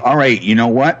to say, all right, you know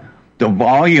what? The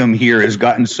volume here has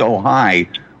gotten so high,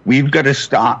 we've got to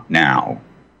stop now.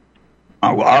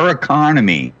 Our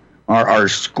economy, our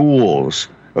schools,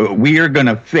 we are going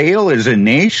to fail as a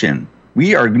nation.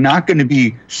 We are not going to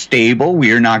be stable.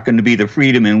 We are not going to be the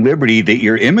freedom and liberty that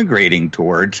you're immigrating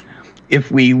towards if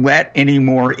we let any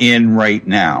more in right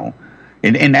now.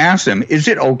 And ask them, is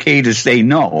it okay to say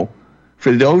no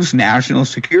for those national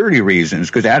security reasons?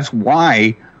 Because that's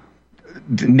why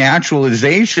the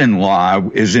naturalization law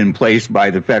is in place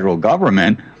by the federal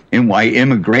government and why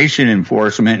immigration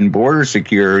enforcement and border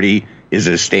security is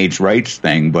a states' rights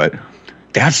thing. But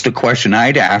that's the question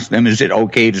I'd ask them. Is it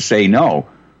okay to say no?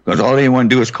 Because all they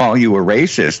want to do is call you a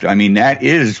racist. I mean, that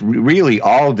is really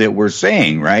all that we're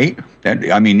saying, right?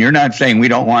 You're not saying we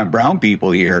don't want brown people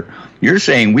here. You're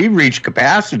saying we've reached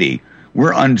capacity.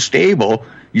 We're unstable.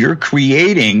 You're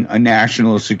creating a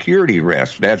national security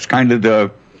risk. That's kind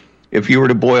of if you were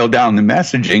to boil down the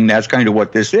messaging, that's kind of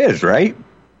what this is, right?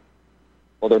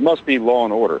 Well, there must be law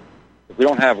and order. If we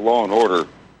don't have law and order,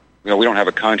 we don't have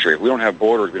a country. If we don't have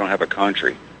borders, we don't have a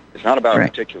country. It's not about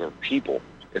particular people.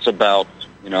 It's about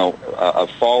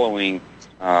following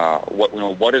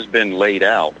what has been laid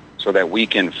out so that we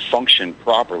can function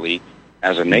properly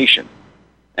as a nation.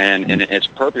 And it's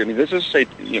perfect. I mean, this is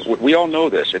we all know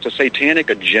this. It's a satanic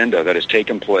agenda that has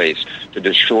taken place to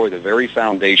destroy the very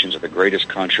foundations of the greatest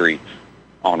country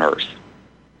on earth.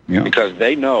 Yeah. Because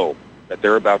they know that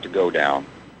they're about to go down.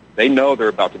 They know they're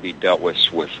about to be dealt with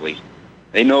swiftly.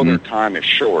 They know their time is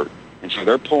short, and so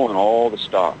they're pulling all the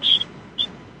stops.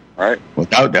 Right? Well,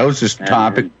 that was the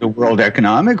topic of the World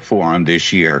Economic Forum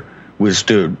this year, was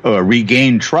to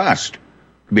regain trust,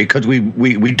 because we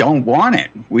don't want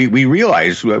it. We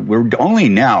realize we're only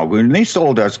now, when they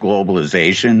sold us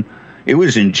globalization, it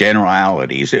was in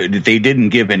generalities. They didn't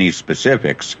give any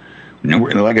specifics.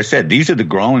 Like I said, these are the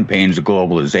growing pains of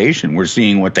globalization. We're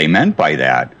seeing what they meant by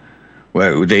that.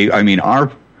 Our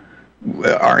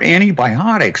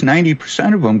antibiotics,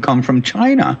 90% of them come from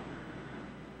China.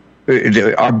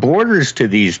 our borders to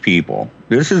these people.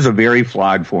 This is a very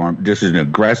flawed form. This is an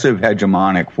aggressive,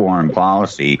 hegemonic foreign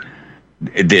policy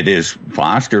that is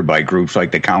fostered by groups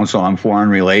like the Council on Foreign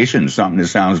Relations, something that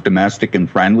sounds domestic and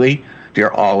friendly.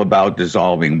 They're all about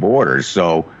dissolving borders.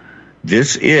 So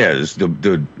this is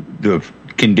the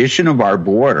condition of our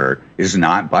border is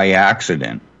not by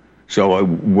accident.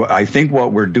 So I think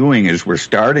what we're doing is we're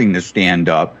starting to stand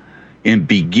up and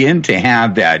begin to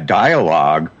have that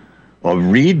dialogue of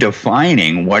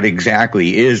redefining what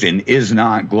exactly is and is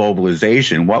not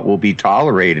globalization, what will be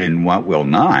tolerated and what will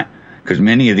not. Because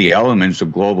many of the elements of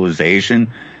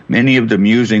globalization, many of the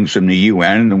musings from the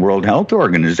UN and the World Health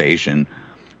Organization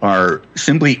are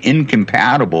simply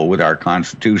incompatible with our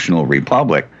constitutional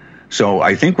republic. So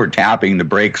I think we're tapping the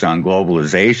brakes on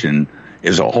globalization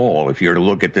as a whole, if you're to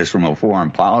look at this from a foreign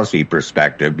policy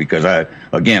perspective, because,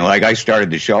 again, like I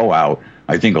started the show out,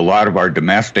 I think a lot of our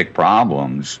domestic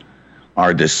problems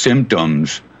are the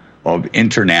symptoms of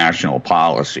international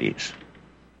policies.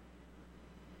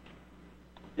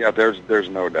 Yeah, there's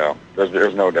no doubt.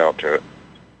 There's no doubt to it.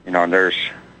 And there's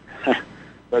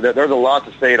a lot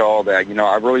to say to all that.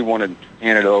 I really want to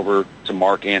hand it over to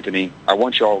Mark Anthony. I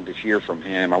want you all to hear from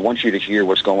him. I want you to hear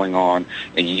what's going on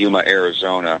in Yuma,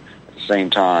 Arizona, at the same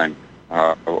time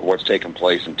what's taking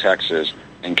place in Texas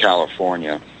and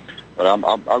California. But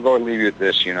I'll go and leave you with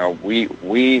this.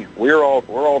 We're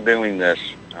all doing this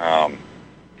on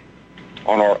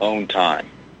our own time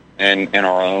and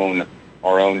our own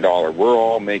dollar. We're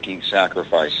all making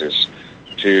sacrifices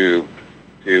to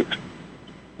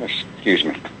excuse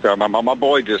me. So my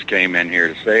boy just came in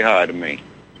here to say hi to me.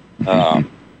 To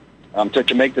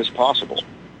make this possible.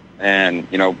 And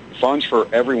funds for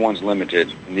everyone's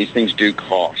limited, and these things do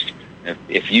cost.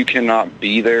 If you cannot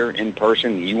be there in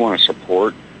person, you want to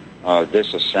support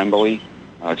this assembly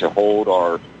to hold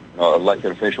our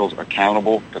elected officials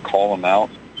accountable, to call them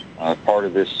out. Part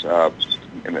of this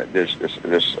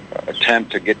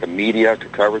attempt to get the media to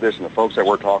cover this, and the folks that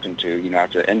we're talking to,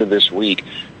 at the end of this week,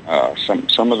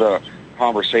 some of the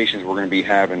conversations we're going to be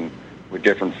having with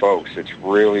different folks, it's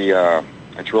really going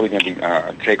to be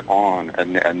take on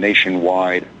a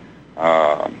nationwide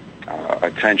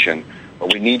attention.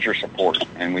 But we need your support,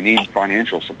 and we need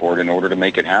financial support in order to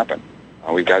make it happen.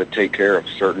 We've got to take care of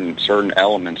certain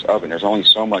elements of it. There's only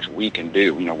so much we can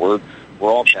do. We're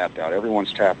all tapped out.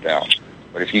 Everyone's tapped out.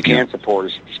 But if you can support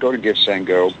us, just go to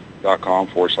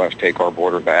givesendgo.com/take our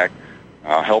border back.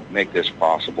 Help make this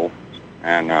possible.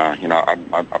 And I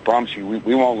promise you,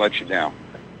 we won't let you down.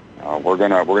 We're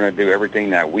gonna do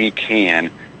everything that we can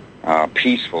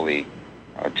peacefully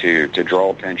to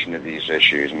draw attention to these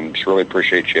issues. And just really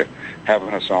appreciate you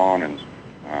having us on and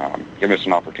giving us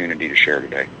an opportunity to share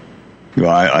today.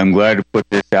 Well, I'm glad to put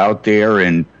this out there.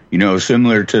 And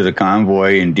similar to the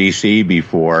convoy in D.C.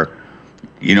 before,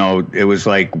 it was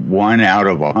like 1 out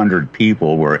of 100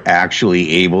 people were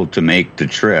actually able to make the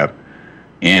trip.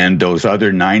 And those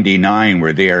other 99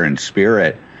 were there in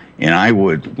spirit. And I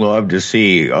would love to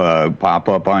see pop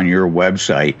up on your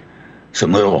website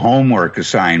some little homework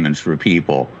assignments for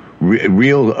people,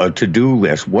 real to-do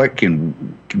lists. What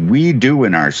can we do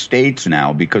in our states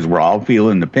now, because we're all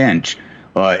feeling the pinch,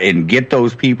 and get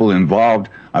those people involved.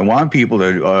 I want people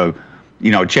to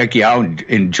check you out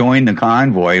and join the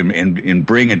convoy and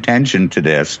bring attention to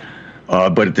this.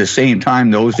 But at the same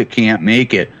time, those that can't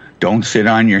make it, don't sit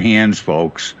on your hands,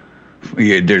 folks.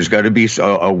 There's got to be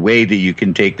a way that you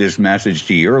can take this message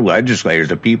to your legislators,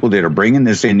 the people that are bringing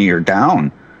this into your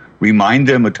town. Remind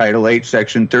them of Title 8,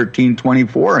 Section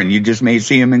 1324, and you just may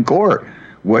see them in court.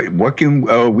 What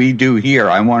can we do here?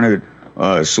 I want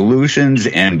solutions,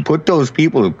 and put those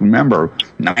people. Remember,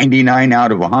 99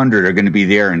 out of 100 are going to be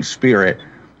there in spirit.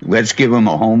 Let's give them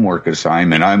a homework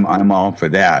assignment. I'm all for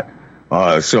that.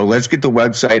 So let's get the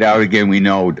website out again. We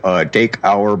know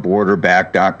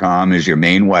takeourborderback.com is your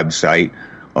main website.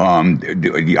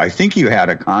 I think you had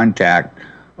a contact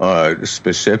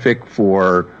specific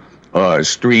for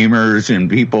streamers and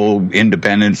people,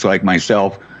 independents like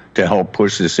myself, to help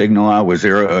push the signal out. Was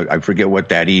there I forget what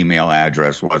that email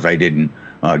address was. I didn't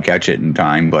catch it in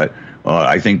time, but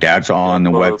I think that's all on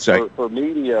the website. For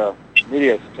media,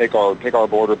 take our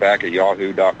border back at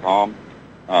yahoo.com.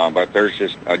 But there's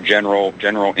just general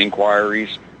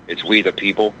inquiries. It's we the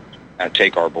people at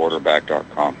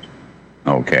takeourborderback.com.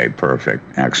 Okay,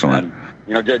 perfect, excellent.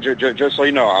 And, just so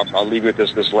you know, I'll leave you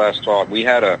with this last thought. We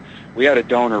had a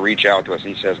donor reach out to us,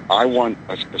 and he says, "I want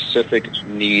a specific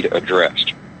need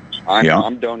addressed.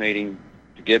 I'm donating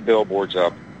to get billboards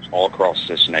up all across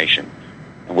this nation,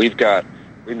 and we've got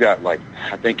like,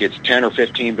 I think it's 10 or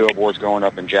 15 billboards going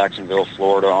up in Jacksonville,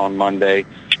 Florida on Monday.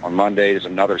 On Monday, there's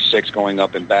another 6 going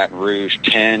up in Baton Rouge,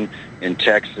 10 in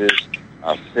Texas,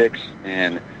 6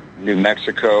 in New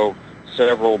Mexico,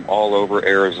 several all over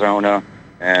Arizona,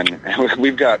 and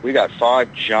we've got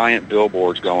 5 giant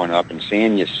billboards going up in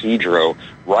San Ysidro,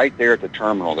 right there at the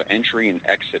terminal, the entry and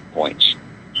exit points.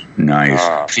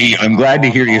 Nice. See, I'm glad to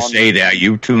hear you say that.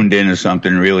 You've tuned into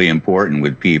something really important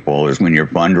with people, is when you're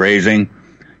fundraising,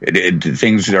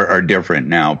 things are different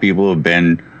now. People have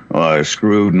been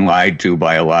screwed and lied to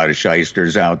by a lot of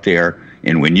shysters out there.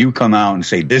 And when you come out and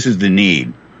say, this is the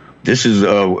need, this is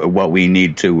what we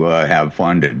need to have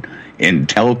funded, and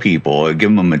tell people, give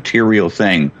them a material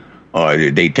thing,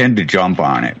 they tend to jump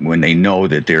on it when they know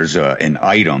that there's an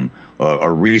item, a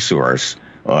resource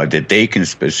that they can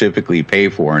specifically pay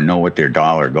for and know what their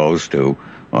dollar goes to.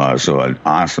 So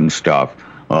awesome stuff.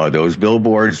 Those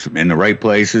billboards in the right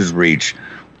places reach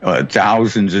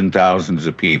thousands and thousands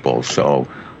of people. So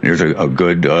there's a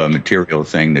good material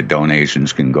thing that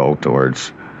donations can go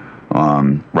towards.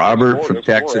 Robert from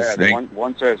Texas.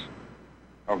 One says,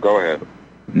 oh, go ahead.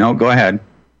 No, go ahead.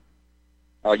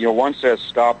 One says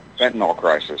stop fentanyl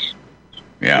crisis.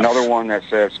 Yeah. Another one that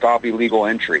says stop illegal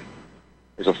entry.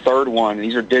 There's a third one.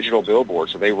 These are digital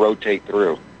billboards, so they rotate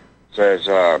through. It says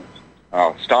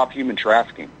stop human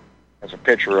trafficking. That's a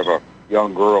picture of a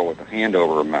young girl with a hand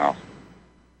over her mouth.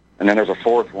 And then there's a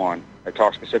fourth one that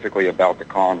talks specifically about the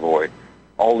convoy,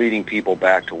 all leading people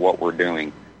back to what we're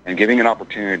doing and giving an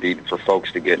opportunity for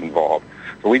folks to get involved.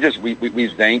 So we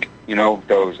thank,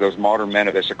 those modern men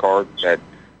of Issachar that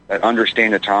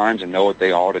understand the times and know what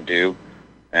they ought to do,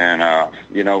 and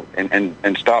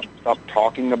and stop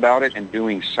talking about it and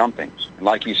doing something. And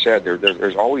like you said,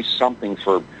 there's always something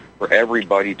for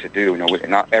everybody to do.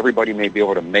 Not everybody may be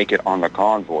able to make it on the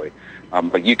convoy,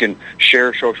 but you can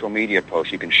share social media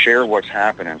posts. You can share what's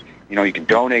happening. You can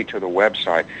donate to the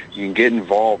website. You can get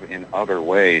involved in other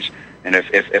ways. And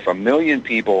if 1 million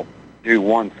people do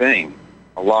one thing,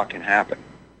 a lot can happen.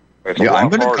 Yeah, I'm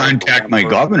going to contact my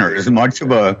governor. As much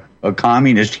of a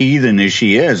communist heathen as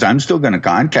she is, I'm still going to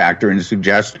contact her and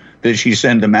suggest that she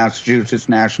send the Massachusetts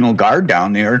National Guard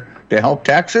down there to help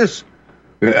Texas.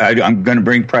 I'm going to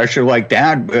bring pressure like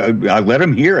that. I let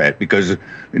them hear it, because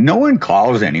no one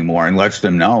calls anymore and lets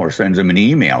them know or sends them an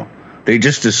email. They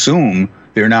just assume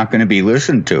they're not going to be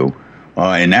listened to.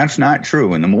 And that's not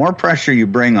true. And the more pressure you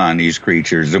bring on these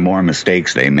creatures, the more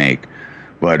mistakes they make.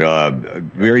 But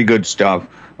very good stuff.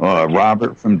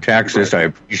 Robert from Texas, I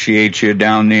appreciate you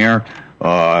down there.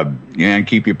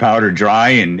 Keep your powder dry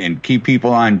and keep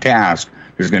people on task.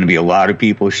 There's going to be a lot of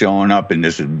people showing up, and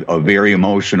this is a very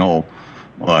emotional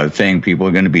thing. People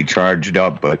are going to be charged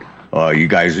up, but you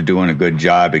guys are doing a good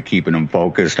job at keeping them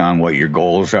focused on what your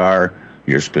goals are,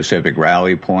 your specific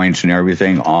rally points and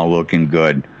everything, all looking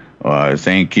good.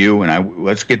 Thank you. And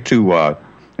let's get to,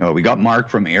 we got Mark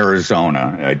from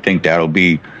Arizona. I think that'll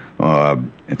be,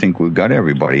 I think we've got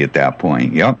everybody at that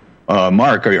point. Yep.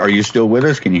 Mark, are you still with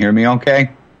us? Can you hear me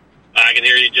okay? I can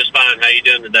hear you just fine. How you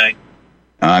doing today?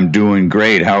 I'm doing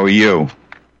great. How are you?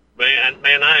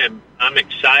 Man, I'm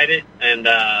excited, and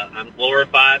I'm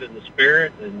glorified in the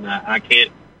spirit, and I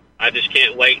just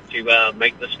can't wait to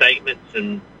make the statements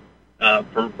and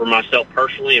for myself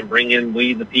personally, and bring in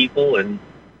we the people, and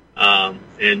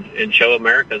show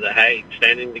America that, hey,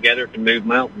 standing together can move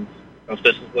mountains, because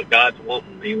this is what God's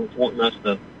wanting. He was wanting us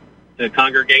to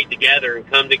congregate together and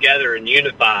come together and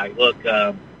unify. Look,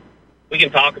 we can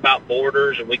talk about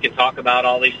borders and we can talk about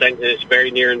all these things, and it's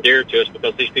very near and dear to us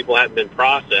because these people haven't been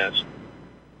processed.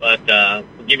 But I'll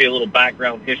give you a little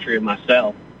background history of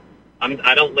myself.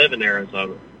 I don't live in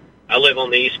Arizona. I live on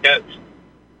the East Coast.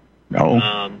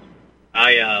 No.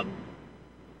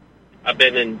 I've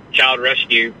been in child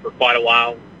rescue for quite a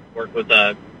while, worked with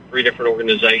 3 different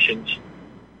organizations.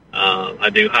 I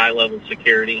do high-level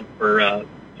security for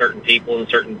certain people and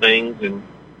certain things, and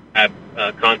have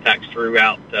contacts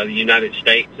throughout the United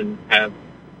States, and have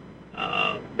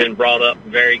been brought up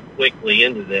very quickly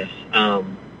into this.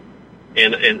 And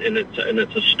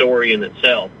it's a story in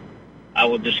itself. I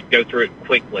will just go through it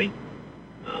quickly.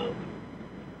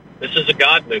 This is a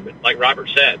God movement, like Robert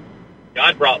said.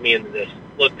 God brought me into this.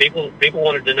 Look, people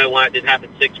wanted to know why it didn't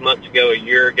happen 6 months ago, a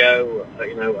year ago,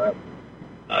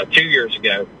 2 years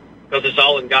ago, because it's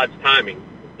all in God's timing.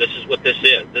 This is what this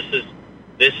is.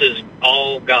 This is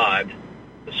all God,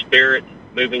 the Spirit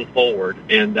moving forward,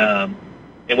 and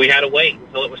we had to wait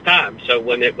until it was time. So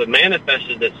when it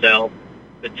manifested itself,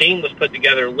 the team was put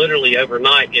together literally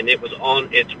overnight, and it was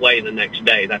on its way the next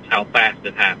day. That's how fast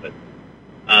it happened.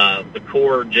 The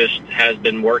Corps just has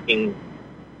been working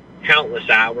countless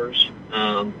hours,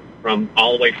 from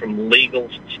all the way from legal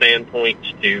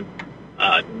standpoints to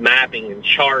mapping and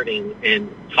charting and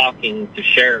talking to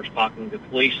sheriffs, talking to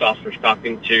police officers,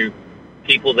 talking to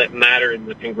people that matter in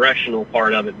the congressional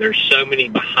part of it. There's so many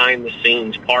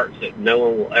behind-the-scenes parts that no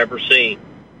one will ever see,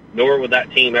 nor will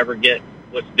that team ever get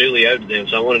what's duly owed to them.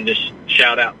 So I want to just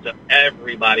shout out to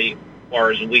everybody as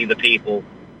far as we the people.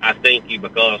 I thank you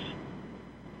because...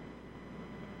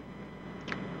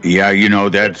 Yeah, you know,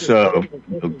 that's...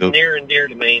 near and dear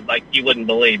to me, like you wouldn't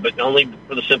believe, but only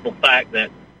for the simple fact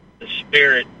that the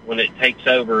Spirit, when it takes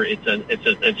over, it's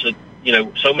a you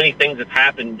know, so many things have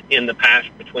happened in the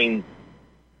past between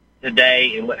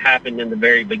today and what happened in the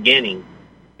very beginning.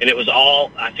 And it was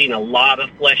all, I've seen a lot of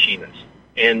fleshiness.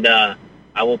 And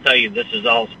I will tell you, this is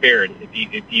all Spirit.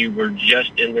 If you were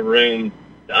just in the room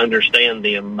to understand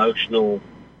the emotional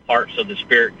parts of the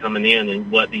Spirit coming in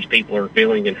and what these people are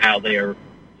feeling and how they are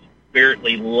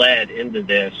spiritually led into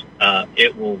this,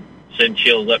 it will send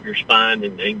chills up your spine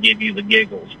and give you the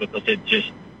giggles because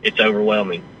it's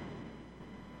overwhelming.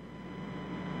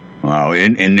 Wow,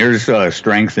 and there's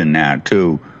strength in that,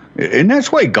 too. And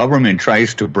that's why government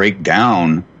tries to break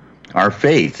down our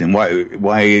faith and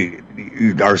why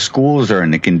our schools are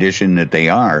in the condition that they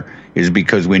are, is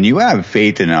because when you have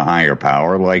faith in a higher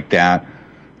power like that,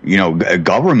 you know,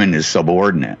 government is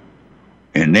subordinate.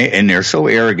 And they're so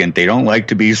arrogant, they don't like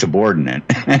to be subordinate.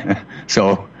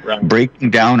 So right. Breaking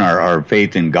down our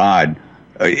faith in God,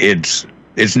 it's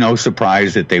no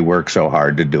surprise that they work so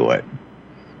hard to do it.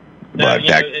 No,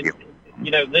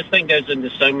 but this thing goes into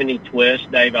so many twists,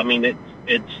 Dave. I mean,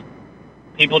 it's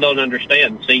people don't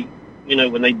understand. See, you know,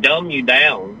 when they dumb you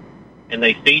down and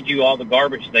they feed you all the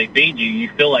garbage they feed you, you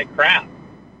feel like crap.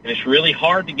 And it's really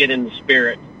hard to get in the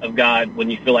Spirit of God when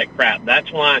you feel like crap.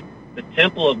 That's why the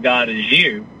temple of God is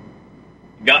you.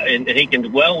 God, and He can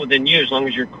dwell within you as long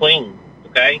as you're clean,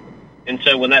 okay? And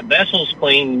so when that vessel's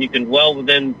clean and you can dwell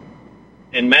within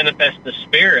and manifest the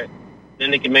Spirit,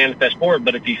 then it can manifest forward.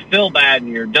 But if you feel bad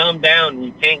and you're dumbed down and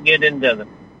you can't get into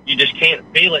you just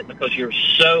can't feel it because you're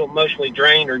so emotionally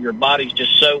drained or your body's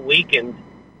just so weakened,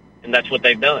 and that's what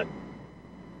they've done.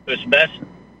 So it's best,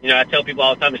 you know, I tell people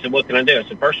all the time, I said, what can I do? I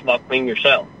said, first of all, clean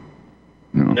yourself.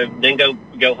 No. Then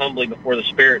go humbly before the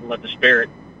Spirit and let the Spirit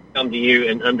come to you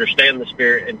and understand the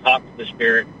Spirit and talk to the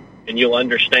Spirit, and you'll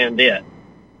understand it.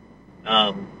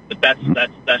 But that's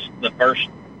the first.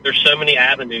 There's so many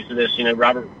avenues to this. You know,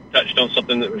 Robert touched on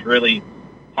something that was really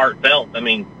heartfelt. I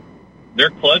mean, they're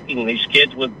cloaking these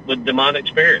kids with demonic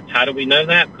spirits. How do we know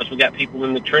that? Because we got people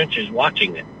in the trenches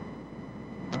watching it.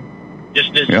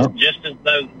 Just as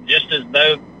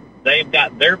though they've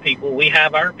got their people, we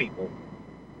have our people,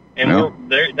 and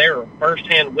they're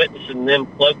firsthand witnessing them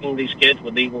cloaking these kids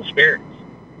with evil spirits.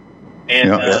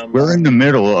 And we're in the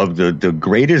middle of the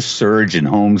greatest surge in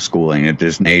homeschooling that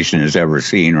this nation has ever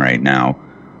seen right now.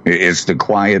 It's the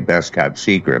quiet, best-kept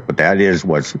secret, but that is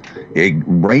what's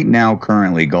right now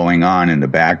currently going on in the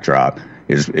backdrop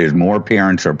is more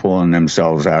parents are pulling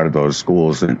themselves out of those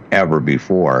schools than ever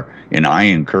before, and I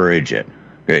encourage it.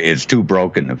 It's too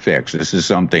broken to fix. This is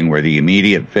something where the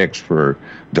immediate fix for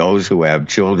those who have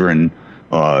children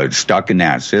stuck in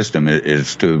that system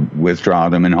is to withdraw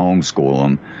them and homeschool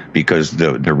them, because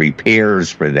the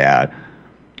repairs for that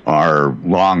are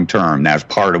long-term. That's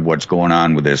part of what's going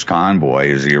on with this convoy,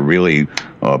 is you're really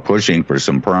pushing for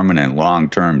some permanent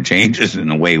long-term changes in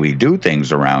the way we do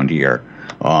things around here.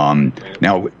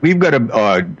 Now, we've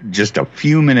got just a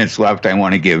few minutes left. I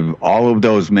want to give all of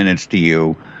those minutes to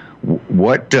you.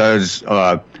 What does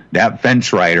that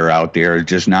fence rider out there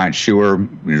just not sure,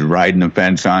 riding the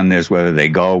fence on this, whether they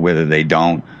go, whether they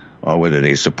don't, whether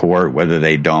they support, whether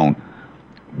they don't,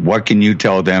 what can you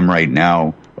tell them right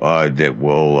now that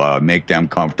will make them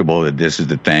comfortable that this is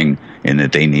the thing and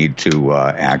that they need to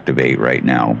activate right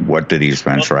now? What do these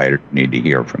fence riders need to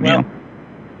hear from you?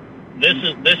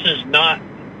 This is not,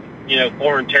 you know,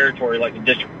 foreign territory like the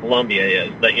District of Columbia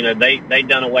is. But, you know, they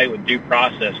done away with due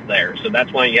process there. So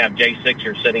that's why you have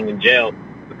J6ers sitting in jail,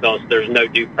 because there's no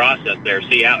due process there.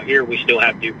 See, out here we still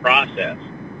have due process.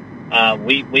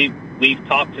 We've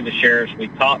talked to the sheriffs,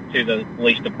 we've talked to the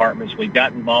police departments, we've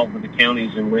got involved with the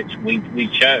counties in which we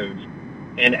chose,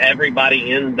 and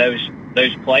everybody in those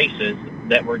places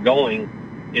that we're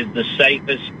going is the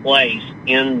safest place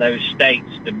in those states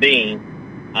to be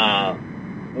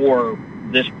for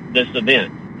this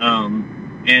event.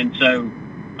 And so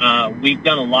we've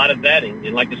done a lot of vetting,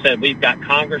 and like I said, we've got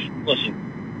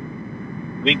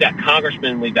we've got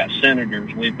congressmen, we've got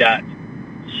senators, we've got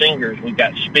singers, we've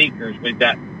got speakers, we've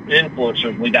got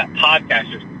influencers, we got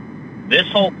podcasters. This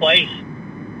whole place,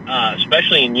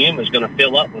 especially in Yuma, is going to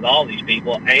fill up with all these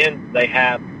people, and they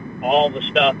have all the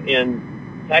stuff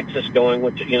in Texas going,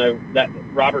 which, that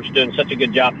Robert's doing such a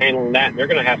good job handling that. They're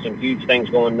going to have some huge things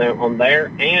going on there.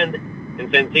 And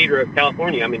in San Ysidro,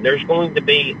 California, I mean, there's going to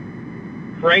be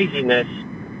craziness,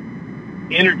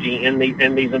 energy in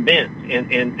these events.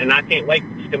 And I can't wait.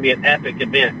 It's going to be an epic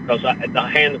event because the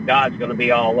hand of God's going to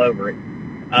be all over it.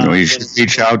 We should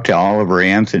reach out to Oliver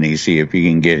Anthony, see if you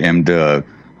can get him to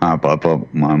hop up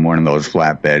on one of those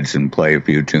flatbeds and play a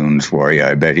few tunes for you.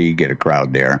 I bet he'd get a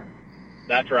crowd there.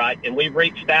 That's right. And we've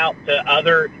reached out to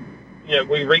other,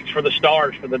 we reached for the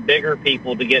stars, for the bigger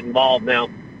people to get involved. Now,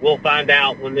 we'll find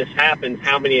out when this happens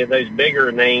how many of those bigger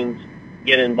names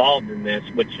get involved in this,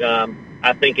 which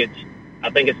I think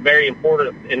it's very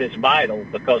important and it's vital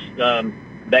because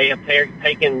they have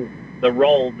taken the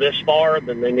role this far,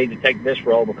 then they need to take this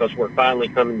role because we're finally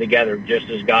coming together just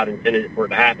as God intended it for it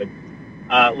to happen.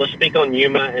 Let's speak on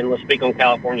Yuma and let's speak on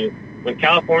California. When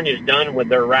California is done with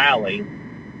their rally,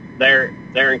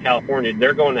 they're in California.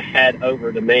 They're going to head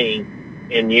over to me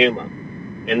in Yuma,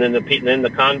 and then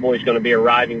the convoy is going to be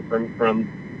arriving from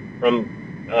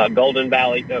Golden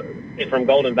Valley,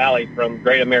 from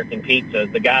Great American Pizza.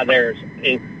 The guy there is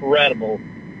incredible.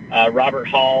 Robert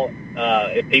Hall.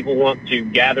 If people want to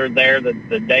gather there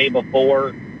the day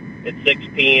before at 6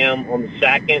 p.m. on the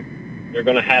 2nd, they're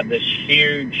going to have this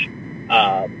huge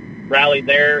rally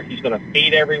there. He's going to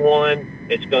feed everyone.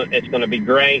 It's going to be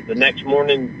great. The next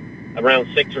morning,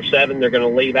 around 6 or 7, they're going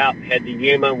to leave out and head to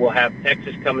Yuma. We'll have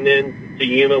Texas coming in to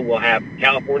Yuma. We'll have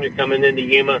California coming into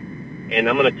Yuma. And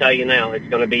I'm going to tell you now, it's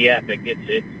going to be epic.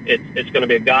 It's going to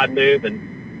be a God move,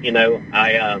 and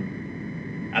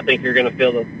I think you're going to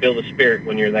feel the spirit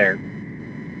when you're there.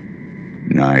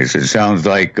 Nice. It sounds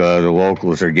like the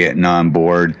locals are getting on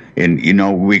board, and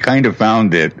we kind of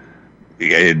found that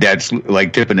that's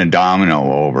like tipping a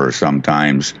domino over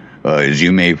sometimes. As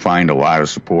you may find a lot of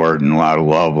support and a lot of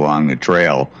love along the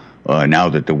trail now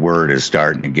that the word is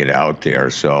starting to get out there.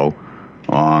 So,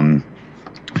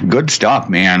 good stuff,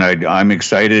 man. I'm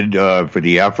excited for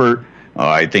the effort.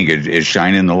 I think it's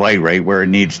shining the light right where it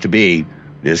needs to be.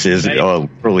 This is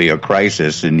really a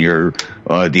crisis, and you're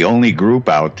the only group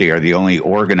out there, the only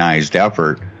organized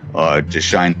effort to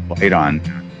shine the light on.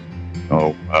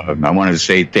 So I want to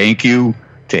say thank you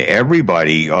to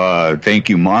everybody. Thank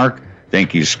you, Mark.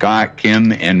 Thank you, Scott,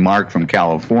 Kim, and Mark from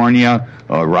California,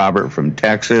 Robert from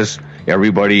Texas,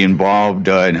 everybody involved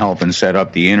in helping set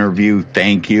up the interview.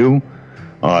 Thank you.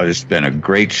 It's been a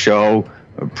great show.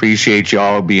 Appreciate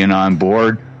y'all being on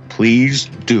board. Please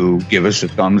do give us a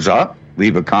thumbs up.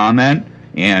 Leave a comment,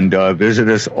 and visit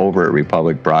us over at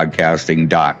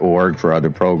republicbroadcasting.org for other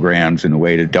programs and a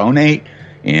way to donate.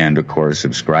 And, of course,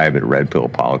 subscribe at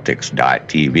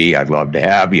redpillpolitics.tv. I'd love to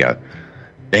have you.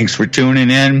 Thanks for tuning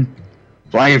in.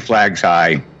 Fly your flags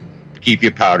high. Keep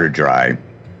your powder dry.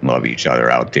 Love each other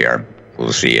out there.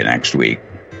 We'll see you next week.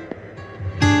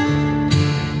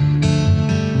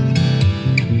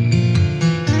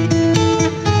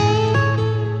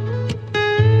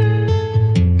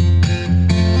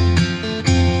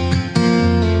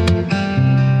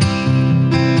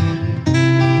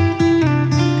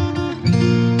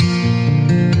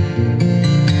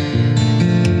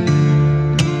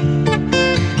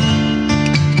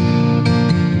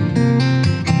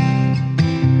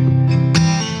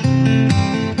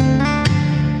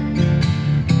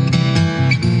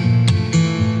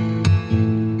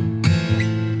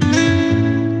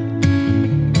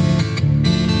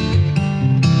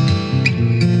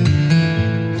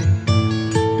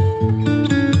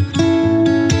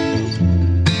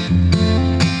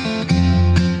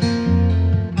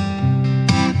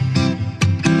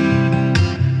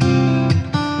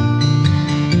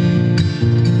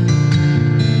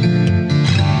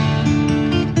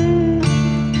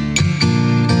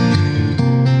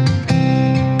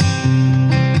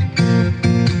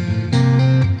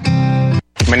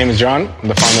 My name is John. I'm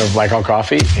the founder of Blackout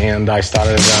Coffee, and I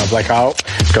started Blackout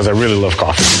because I really love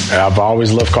coffee. I've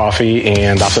always loved coffee,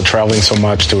 and after traveling so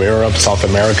much to Europe, South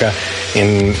America,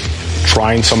 and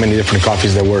trying so many different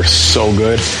coffees that were so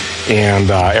good, and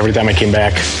every time I came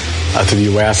back to the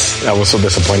U.S., I was so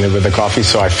disappointed with the coffee,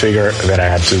 so I figured that I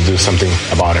had to do something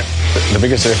about it. The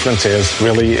biggest difference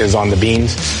is on the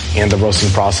beans and the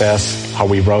roasting process, how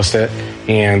we roast it,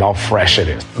 and how fresh it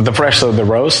is. The fresher the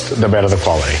roast, the better the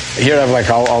quality. Here I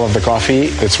have all of the coffee.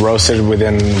 It's roasted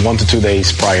within 1 to 2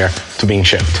 days prior to being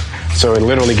shipped. So it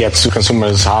literally gets to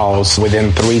consumer's house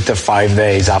within 3 to 5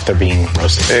 days after being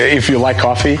roasted. If you like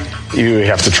coffee, you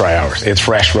have to try ours. It's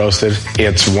fresh roasted.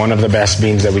 It's one of the best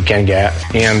beans that we can get,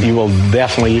 and you will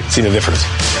definitely see the difference.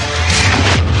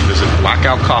 Visit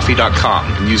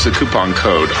blackoutcoffee.com and use the coupon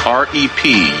code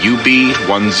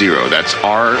REPUB10. That's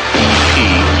REPUB10.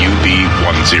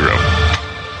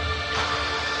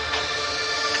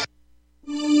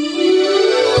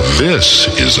 This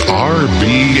is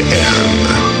RBN,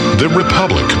 the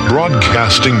Republic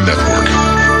Broadcasting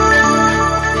Network.